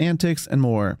 on-set antics, and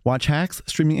more. Watch Hacks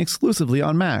streaming exclusively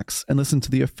on Max, and listen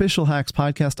to the official Hacks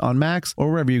podcast on Max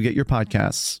or wherever you get your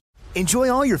podcasts.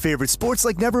 Enjoy all your favorite sports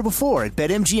like never before at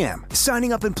BetMGM.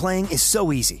 Signing up and playing is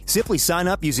so easy. Simply sign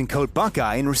up using code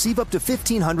Buckeye and receive up to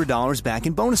 $1,500 back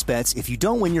in bonus bets if you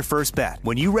don't win your first bet.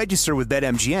 When you register with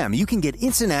BetMGM, you can get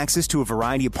instant access to a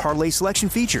variety of parlay selection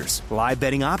features, live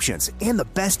betting options, and the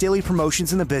best daily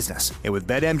promotions in the business. And with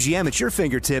BetMGM at your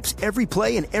fingertips, every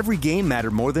play and every game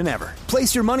matter more than ever.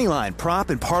 Place your moneyline, prop,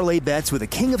 and parlay bets with the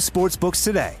king of sportsbooks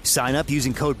today. Sign up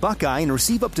using code Buckeye and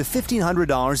receive up to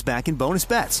 $1,500 back in bonus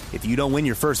bets if you don't win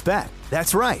your first bet.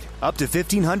 That's right, up to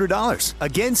 $1,500.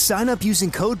 Again, sign up using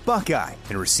code Buckeye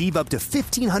and receive up to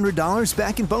 $1,500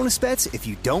 back in bonus bets if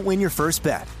you don't win your first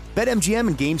bet. BetMGM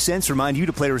and GameSense remind you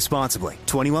to play responsibly.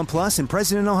 21 plus and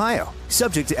present in Ohio.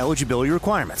 Subject to eligibility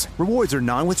requirements. Rewards are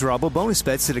non-withdrawable bonus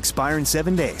bets that expire in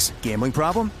 7 days. Gambling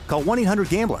problem? Call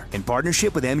 1-800-GAMBLER in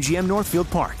partnership with MGM Northfield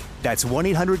Park. That's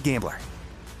 1-800-GAMBLER.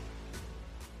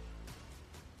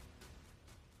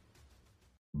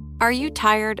 Are you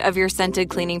tired of your scented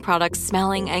cleaning products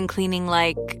smelling and cleaning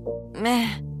like meh?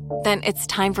 Then it's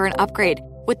time for an upgrade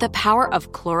with the power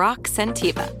of Clorox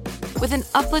Scentiva. With an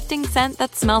uplifting scent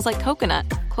that smells like coconut,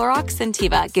 Clorox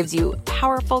Scentiva gives you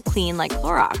powerful clean like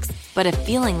Clorox, but a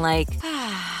feeling like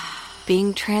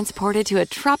being transported to a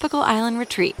tropical island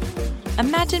retreat.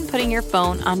 Imagine putting your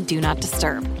phone on Do Not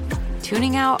Disturb,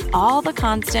 tuning out all the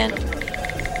constant,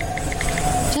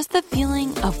 just the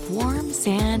feeling of warm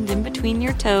sand in between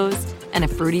your toes and a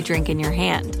fruity drink in your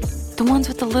hand. The ones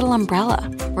with the little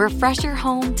umbrella. Refresh your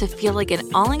home to feel like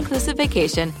an all-inclusive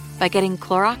vacation by getting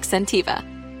Clorox Scentiva.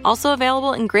 Also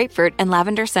available in grapefruit and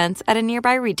lavender scents at a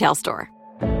nearby retail store.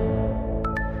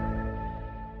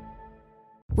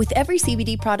 With every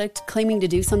CBD product claiming to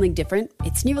do something different,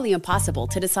 it's nearly impossible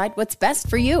to decide what's best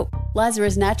for you.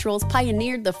 Lazarus Naturals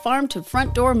pioneered the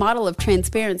farm-to-front-door model of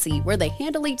transparency, where they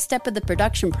handle each step of the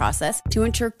production process to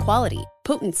ensure quality,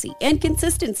 potency, and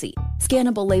consistency.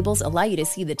 Scannable labels allow you to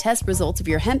see the test results of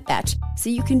your hemp batch, so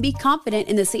you can be confident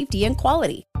in the safety and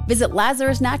quality. Visit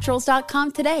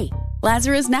LazarusNaturals.com today.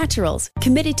 Lazarus Naturals,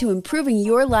 committed to improving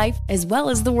your life as well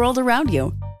as the world around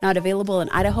you. Not available in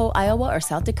Idaho, Iowa, or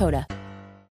South Dakota.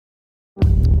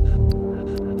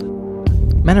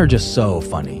 Men are just so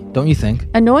funny, don't you think?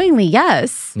 Annoyingly,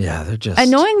 yes. Yeah, they're just...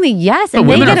 Annoyingly, yes. But And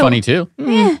women they are get funny too.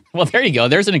 Yeah. Well, there you go.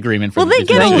 There's an agreement for Well, they the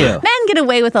get two. men get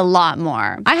away with a lot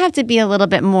more. I have to be a little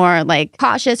bit more like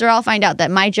cautious, or I'll find out that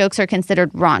my jokes are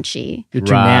considered raunchy. You're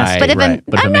too nasty. But if right.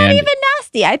 But if I'm a not man- even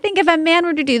nasty. I think if a man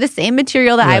were to do the same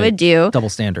material that I would do, double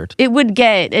standard, it would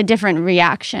get a different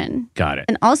reaction. Got it.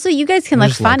 And also, you guys can They're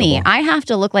look just funny. likable. I have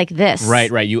to look like this.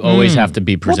 Right. You always have to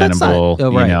be Well, that's presentable. not-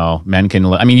 oh, right. You know, men can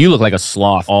look. I mean, you look like a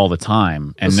sloth all the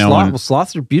time, and no one. Well,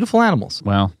 sloths are beautiful animals.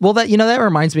 Well, that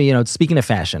reminds me. Speaking of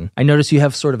fashion, I notice you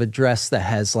have sort of a dress that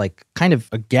has like kind of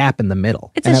a gap in the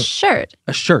middle. It's a shirt.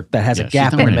 A shirt that has a she's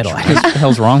gap not in the wearing a middle. dress. What the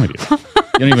hell's wrong with you?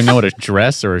 don't even know what a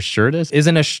dress or a shirt is?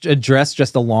 Isn't a dress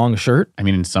just a long shirt? I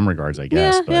mean, in some regards, I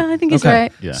guess. Yeah, I think he's Okay.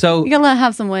 right. Yeah. So You gotta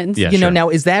have some wins. Yeah, you know, sure. now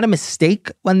is that a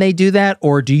mistake when they do that,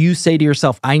 or do you say to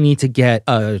yourself, "I need to get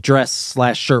a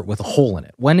dress/shirt with a hole in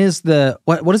it"? When is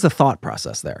what is the thought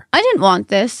process there? I didn't want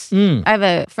this. I have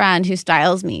a friend who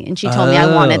styles me, and she told me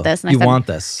I wanted this, and I you said, want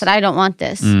this? said I don't want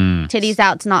this. Titties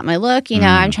out's not my look. You know,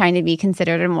 I'm trying to be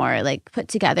considered a more like put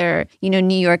together,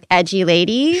 New York edgy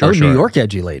lady. New York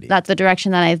edgy lady. That's the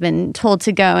direction that I've been told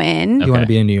to go in. You want to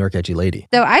be a New York edgy lady.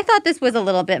 So I thought this was a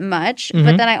little bit much,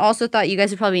 but then I also thought you guys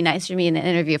would probably be nice for me in an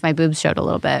interview if my boobs showed a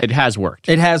little bit. It has worked.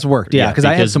 It has worked, yeah, because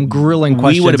I had because some grilling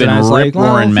questions. We would have been and I was like,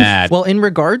 rip-roaring mad. Well, in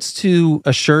regards to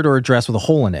a shirt or a dress with a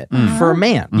hole in it, for a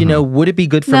man, would it be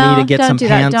good for no, me to get don't some do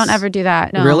pants? that. Don't ever do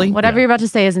that. No. Really? Whatever you're about to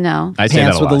say is no. I say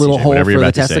Pants that a with lot, a little CJ. hole Whatever for you're the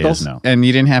about to say is testicles? no. And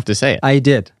you didn't have to say it. I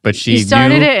did. But she You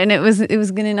started knew. it, and it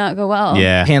was gonna not go well.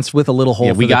 Yeah. Pants with a little hole.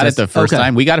 Yeah, for we the got it the first Okay.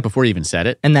 time. We got it before you even said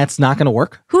it. and that's not going to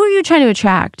work. Who are you trying to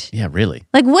attract? Yeah, really.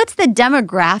 Like, what's the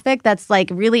demographic that's like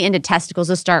really into testicles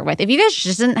to start with? If you guys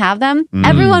just didn't have them,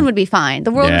 everyone would be fine.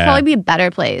 The world would Yeah. probably be a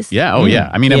better place. Yeah. Oh, yeah.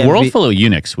 I mean, Yeah, a world we- full of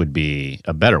eunuchs would be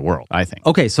a better world, I think.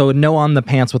 Okay, so no on the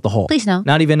pants with the hole. Please no.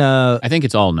 Not even a. I think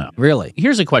it's all no. Really?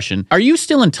 Here's a question. Are you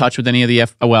still in touch with any of the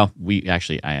Oh, well, I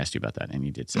asked you about that, and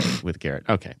you did say it with Garrett.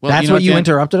 Okay. Well, That's know what you Jen?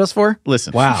 interrupted us for?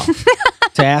 Listen. Wow.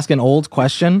 To ask an old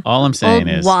question? All I'm saying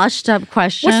Old is... washed up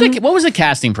question. What was the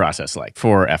casting process like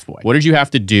for F-Boy? What did you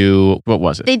have to do? What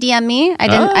was it? They DM me. I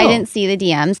didn't see the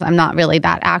DMs. I'm not really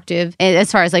that active as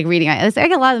far as like reading. I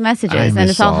get a lot of messages, I and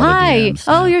miss it's all all the hi. DMs,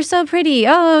 Oh, yeah. you're so pretty.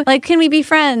 Oh, like can we be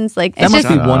friends? Like That it's must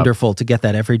just be wonderful to get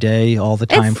that every day, all the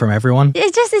time It's- from everyone.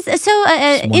 it's just it's so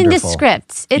wonderful.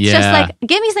 indescript. It's just Yeah. like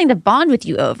give me something to bond with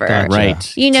you over. Gotcha.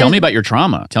 Right. You know- Tell me about your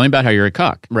trauma. Tell me about how you're a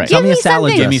cuck. Right. Tell Give me me a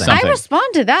salad something. Give me something. I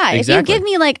respond to that. Exactly. If you give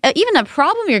me like even a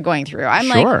problem you're going through, I'm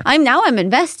Sure. like I'm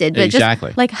invested. But Exactly.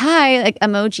 just like hi, like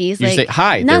emojis. You like say,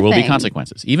 hi, there will be nothing.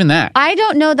 consequences. Even that. I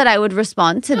don't know that I would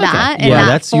respond to that in Yeah, that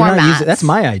that's you're not format. using, that's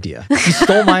my idea. You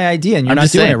stole my idea and you're I'm not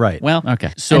just doing saying. it right. Well,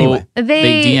 okay. So Anyway.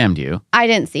 they DM'd you. I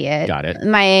didn't see it. Got it.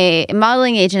 My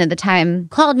modeling agent at the time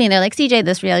called me and they're like, CJ,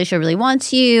 this reality show really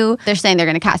wants you. They're saying they're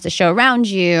going to cast a show around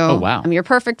you. Oh, wow. You're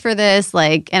perfect for this.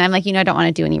 Like, and I'm like, I don't want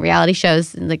to do any reality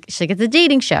shows. And like, she's like, it's a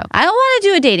dating show. I don't want to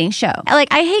do a dating show. Like,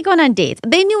 I hate going on dates.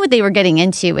 They knew what they were getting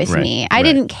into with Right, me. I right.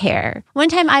 didn't care. One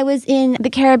time I was in the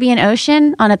Caribbean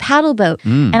Ocean on a paddle boat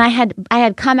and I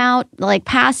had come out like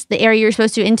past the area you're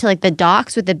supposed to into like the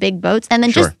docks with the big boats and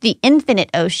then Sure. just the infinite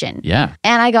ocean. Yeah.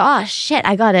 And I go, oh shit,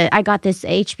 I got this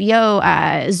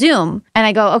HBO Zoom. And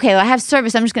I go, okay, well, I have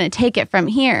service. I'm just going to take it from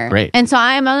here. Great. And so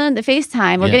I'm on the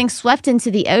FaceTime. We're Yeah. getting swept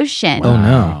into the ocean. Oh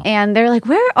no. And they're like,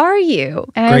 where are you?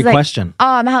 And I was Great like, question. oh,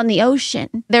 I'm out in the ocean.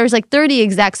 There was like 30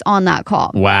 execs on that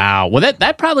call. Wow. Well,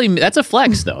 that's a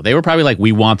flex, though. They were probably like,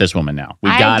 we want this woman now. We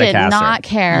I got to did cast not her.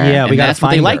 care. Yeah, we And got to that's what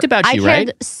find they her. liked about I you, cared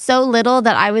right? so little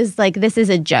that I was like, this is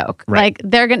a joke. Right. Like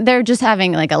they're just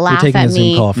having like a You're laugh taking at a Zoom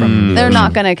me. call from the They're ocean.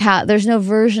 not going to there's no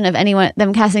version of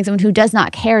them casting someone who does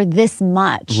not care this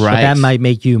much. Right. But that might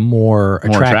make you more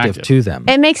attractive to them.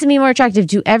 It makes me more attractive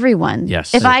to everyone.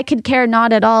 Yes. If I could care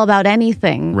not at all about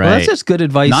anything. Right. Well, that's just good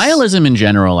advice. Nihilism in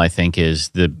general, I think, is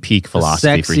the peak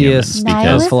philosophy for humans. sexiest Because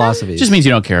Nihilism? philosophies. it just means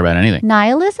you don't care about anything.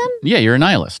 Nihilism? Yeah, you're a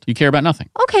nihilist. You care about nothing.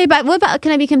 Okay, but what about,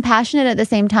 can I be compassionate at the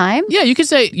same time? Yeah, you could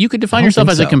define don't yourself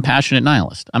think as a so. compassionate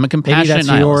nihilist. I'm a Maybe compassionate that's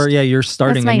nihilist. you're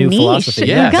starting That's a my new niche. philosophy.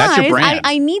 Yeah, you that's guys, your brand.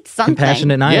 I need something.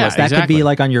 Compassionate nihilist. Yeah, That could exactly. be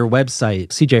like on your website,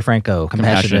 CJ Franco,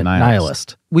 compassionate Nihilist.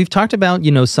 nihilist. We've talked about,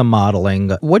 some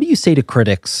modeling. What do you say to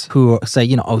critics who say,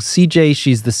 oh, CJ,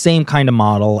 she's the same kind of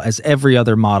model as every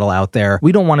other model out there.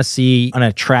 We don't want to see an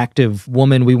attractive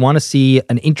woman. We want to see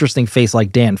an interesting face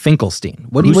like Dan Finkelstein.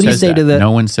 What do you says say that? to the...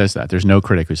 No one says that. There's no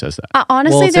critic who says that.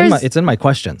 Honestly, well, it's in my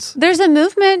questions. There's a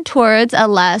movement towards a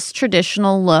less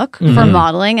traditional look for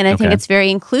modeling, and I think Okay. it's very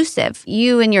inclusive.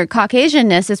 You and your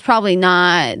Caucasianness is probably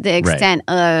not the extent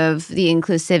of the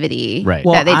inclusivity Right.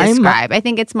 that they Well, describe. I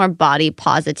think it's more body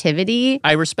positivity.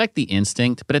 I respect the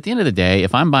instinct, but at the end of the day,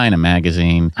 if I'm buying a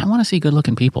magazine, I want to see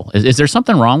good-looking people. Is there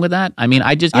something wrong with that? I mean,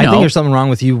 I think there's something wrong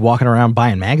with you walking around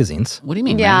buying magazines. What do you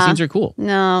mean? Yeah. Magazines are cool.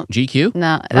 No. GQ?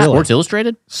 No. Sports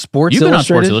Illustrated? Sports You've been on Illustrated?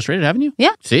 Sports Illustrated, haven't you?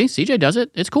 Yeah. See, CJ does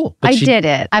it. It's cool. I did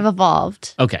it. I've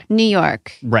evolved. Okay. New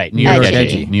York. Right. New York Edgy.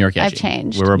 edgy. New York edgy. I've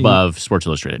changed. We're above Sports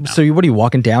Illustrated now. So what are you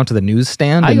walking down to the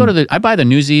newsstand? I buy the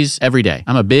newsies every day.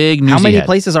 I'm a big newsie How many head.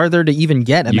 places are there to even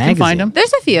get a You magazine? can find them.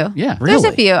 There's a few. Yeah. There's a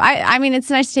of you. I mean, it's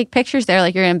nice to take pictures there,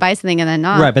 like you're going to buy something and then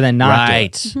not. Right, but then not do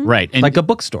it. Mm-hmm. Right. And like a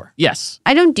bookstore. Yes.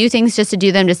 I don't do things just to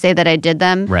do them to say that I did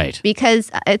them. Right.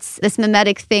 Because it's this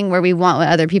mimetic thing where we want what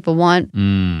other people want.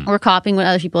 We're copying what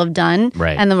other people have done.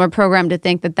 Right. And then we're programmed to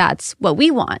think that that's what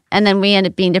we want. And then we end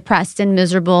up being depressed and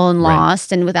miserable and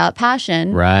lost and without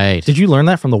passion. Right. Did you learn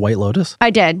that from the White Lotus? I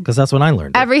did. Because that's when I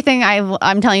learned it. Everything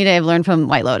I'm telling you today, I've learned from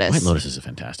White Lotus. White Lotus is a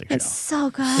fantastic show. It's so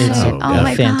good. It's oh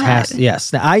my fantastic. God.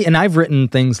 Yes. I've written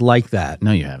things like that.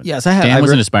 No, you haven't. Yes, I have. Dan I've was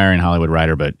an written- aspiring Hollywood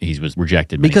writer, but he was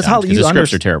rejected many because times you the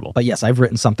scripts underst- are terrible. But yes, I've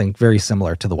written something very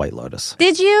similar to the White Lotus.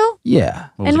 Did you? Yeah.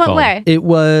 In what way? It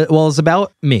was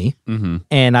about me,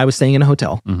 and I was staying in a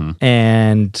hotel,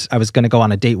 and I was going to go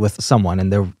on a date with someone,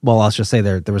 and let's just say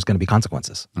there was going to be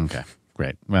consequences. Okay.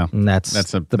 Great. Well, and that's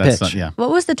the pitch. Yeah. What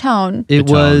was the tone? It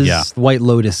was White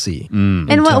Lotus-y.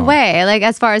 In what way? Like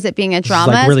as far as it being a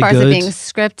drama, like really as far as good. it being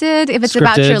scripted? If it's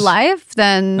about your life,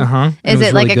 then is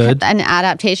it like really an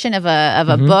adaptation of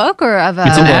a book or of a...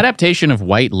 It's an adaptation of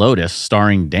White Lotus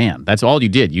starring Dan. That's all you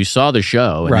did. You saw the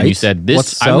show and then you said,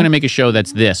 I'm going to make a show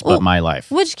that's this, but my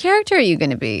life. Which character are you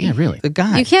going to be? Yeah, really. The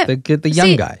guy. You can't... The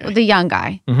young guy. The young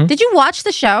guy. Did you watch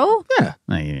the show? Yeah.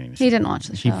 No, he didn't watch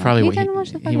the show. He probably didn't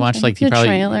watch the he watched like the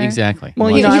trailer. Exactly. Well,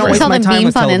 you I don't waste saw my the time memes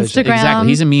with on television. Instagram. Exactly.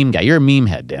 He's a meme guy. You're a meme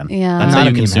head, Dan. Yeah. That's I'm how not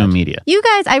you a consume meme media. You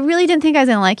guys, I really didn't think I was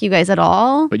going to like you guys at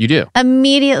all. But you do.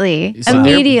 Immediately. So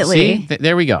Immediately.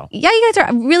 There we go. Yeah, you guys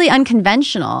are really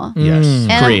unconventional. Yes.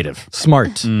 And Creative.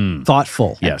 Smart.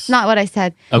 Thoughtful. Yes. Not what I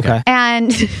said. Okay.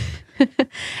 And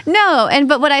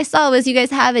but what I saw was you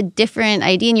guys have a different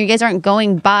idea and you guys aren't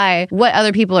going by what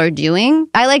other people are doing.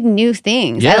 I like new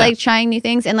things. Yeah. I like trying new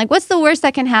things. And like, what's the worst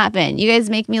that can happen? You guys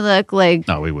make me look like...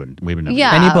 No, we wouldn't. We would never.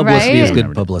 Yeah, Any publicity right? is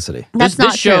good publicity. That's this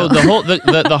not show, true.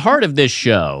 the heart of this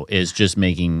show is just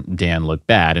making Dan look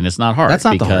bad, and it's not hard. That's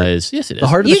not the heart. Because yes, it is. The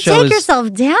heart of You the show take is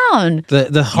yourself down.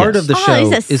 the heart of the Oh,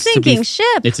 show it's a is to sinking be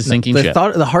ship. It's a sinking ship.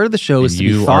 the heart of the show is And to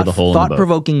be you are the hole in the boat.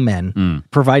 thought-provoking men,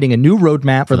 providing a new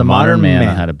roadmap for the modern man man.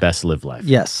 on how to best live life.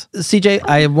 Yes. CJ,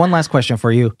 I have one last question for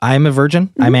you. I'm a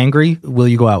virgin. I'm angry. Will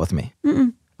you go out with me?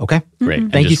 Okay.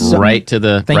 Great. Thank you so right to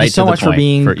the Thank right you so to the much for point.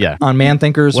 being on Man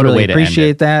Thinkers. What a really way to end appreciate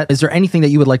it. that. Is there anything that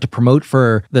you would like to promote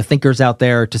for the thinkers out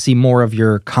there to see more of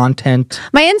your content?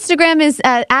 My Instagram is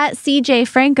at CJ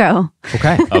Franco.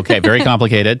 Okay. Okay, very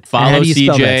complicated. And Follow how do you CJ.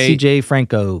 spell that? CJ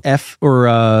Franco. F or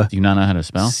Do you not know how to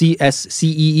spell?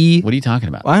 CSCEE? What are you talking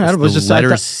about? Well, I It's don't know, it was the just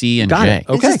letters C and got J. it.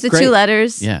 Okay, It's just the great. 2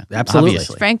 letters. Yeah, Absolutely.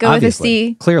 obviously. Franco with a Obviously.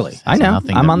 C. Clearly. I know.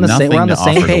 Nothing I'm to- on the same. nothing We're on the to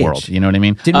same offer the page. world. You know what I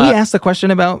mean? Did we ask the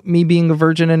question about me being a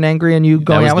virgin and angry and you That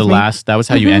going was out the with me? last. That was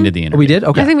how you ended the interview. We did?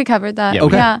 Okay. I think we covered that. Yeah, we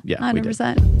did. Yeah, Yeah, we did.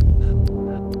 100%.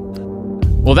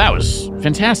 Well, that was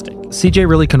fantastic. CJ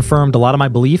really confirmed a lot of my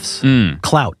beliefs.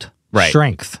 Clout. Right.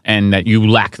 Strength. And that you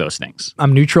lack those things.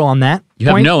 I'm neutral on that. You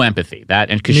have point. no empathy.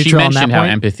 Because she Neutral on that mentioned how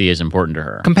point. empathy is important to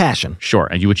her. Compassion. Sure,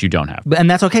 and which you don't have. And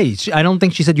that's okay. I don't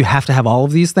think she said you have to have all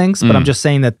of these things, but I'm just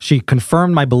saying that she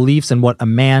confirmed my beliefs and what a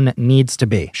man needs to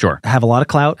be. Sure. Have a lot of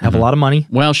clout, have a lot of money.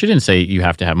 Well, she didn't say you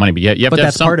have to have money, but you have But to have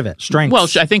that's part of it. Strengths. Well,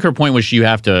 I think her point was you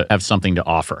have to have something to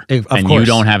offer. Of and course. you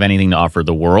don't have anything to offer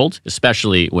the world,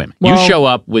 especially women. Well- you show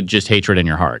up with just hatred in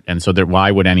your heart. And so why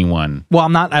would anyone... Well,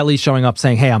 I'm not at least showing up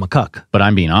saying, hey, I'm a cuck. But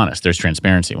I'm being honest. There's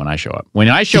transparency when I show up. When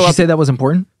I Did show she up... say that was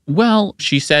important? Well,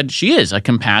 she said she is a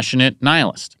compassionate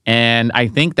nihilist. And I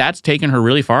think that's taken her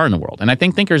really far in the world. And I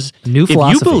think thinkers... New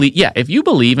philosophy. If you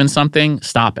believe in something,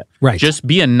 stop it. Right. Just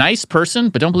be a nice person,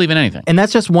 but don't believe in anything. And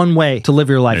that's just one way to live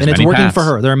your life. There's and it's many working paths. for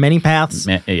her. There are many paths.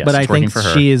 Yes, but I it's working think for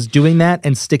her. she is doing that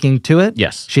and sticking to it.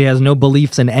 Yes. She has no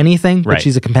beliefs in anything, but Right.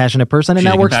 she's a compassionate person, and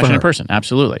She's that a works for her. compassionate person.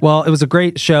 Absolutely. Well, it was a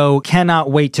great show. Cannot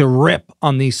wait to rip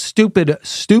on these stupid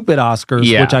Oscars,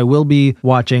 Yeah. which I will be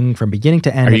watching from beginning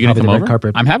to end. Are you going to Probably come the red over?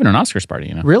 Carpet. I'm having an Oscars party,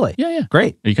 you know. Really? Yeah, yeah.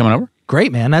 Great. Are you coming over?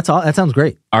 Great, man. That's all. That sounds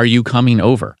great. Are you coming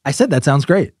over? I said that sounds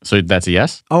great. So that's a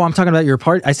yes? Oh, I'm talking about your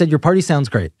party. I said your party sounds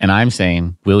great. And I'm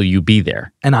saying, will you be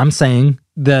there? And I'm saying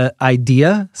the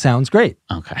idea sounds great.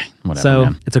 Okay, whatever, So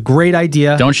man. it's a great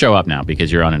idea. Don't show up now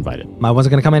because you're uninvited. I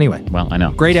wasn't going to come anyway. Well, I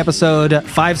know. Great episode.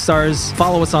 5 stars.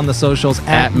 Follow us on the socials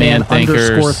at Man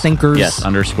Thinkers. _thinkers. Yes,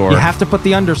 underscore. You have to put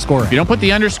the underscore. If you don't put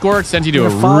the underscore, it sends you to You're a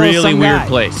gonna follow really some weird guy.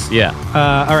 place. Yeah.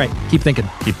 All right. Keep thinking.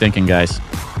 Keep thinking, guys.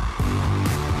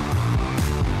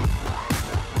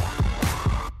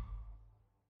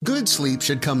 Good Good sleep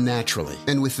should come naturally,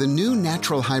 and with the new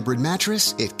Natural Hybrid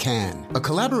mattress, it can. A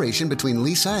collaboration between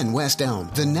Lisa and West Elm,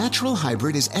 the Natural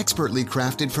Hybrid is expertly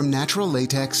crafted from natural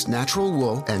latex, natural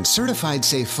wool, and certified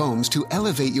safe foams to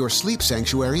elevate your sleep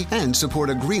sanctuary and support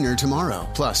a greener tomorrow.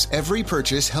 Plus, every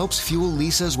purchase helps fuel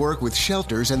Lisa's work with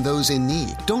shelters and those in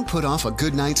need. Don't put off a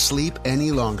good night's sleep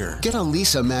any longer. Get a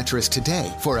Lisa mattress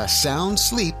today for a sound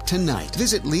sleep tonight.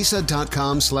 Visit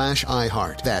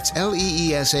lisa.com/iHeart. That's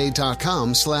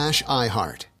LEESA.com/iHeart.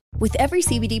 With every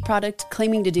CBD product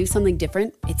claiming to do something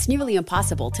different, it's nearly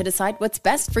impossible to decide what's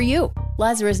best for you.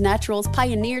 Lazarus Naturals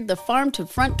pioneered the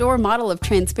farm-to-front-door model of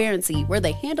transparency, where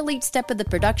they handle each step of the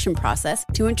production process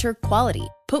to ensure quality,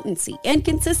 potency, and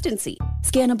consistency.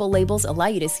 Scannable labels allow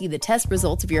you to see the test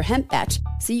results of your hemp batch,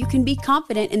 so you can be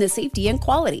confident in the safety and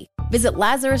quality. Visit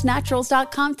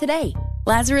LazarusNaturals.com today.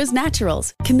 Lazarus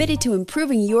Naturals, committed to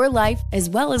improving your life as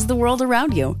well as the world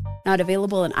around you. Not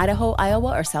available in Idaho,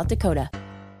 Iowa, or South Dakota.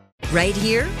 Right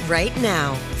here, right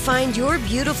now. Find your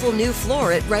beautiful new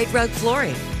floor at Right Rug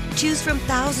Flooring. Choose from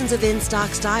thousands of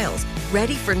in-stock styles,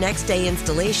 ready for next day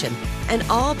installation, and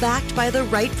all backed by the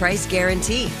right price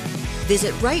guarantee.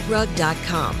 Visit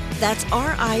rightrug.com. That's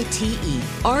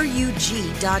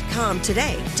RITERUG.com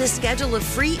today to schedule a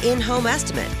free in-home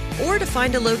estimate or to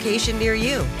find a location near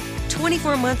you.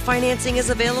 24-month financing is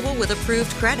available with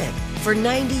approved credit. For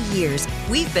 90 years,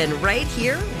 we've been right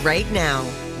here, right now.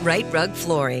 Right Rug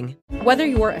Flooring. Whether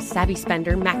you're a savvy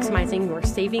spender maximizing your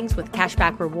savings with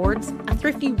cashback rewards, a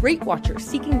thrifty rate watcher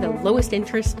seeking the lowest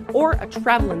interest, or a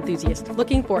travel enthusiast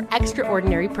looking for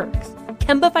extraordinary perks,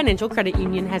 Kemba Financial Credit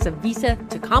Union has a visa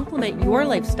to complement your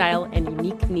lifestyle and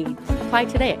unique needs. Apply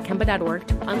today at Kemba.org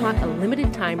to unlock a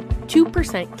limited time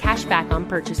 2% cash back on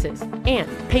purchases and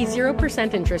pay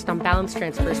 0% interest on balance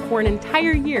transfers for an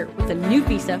entire year with a new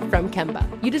visa from Kemba.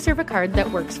 You deserve a card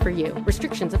that works for you.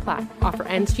 Restrictions apply. Offer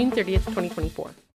ends June 30th, 2024.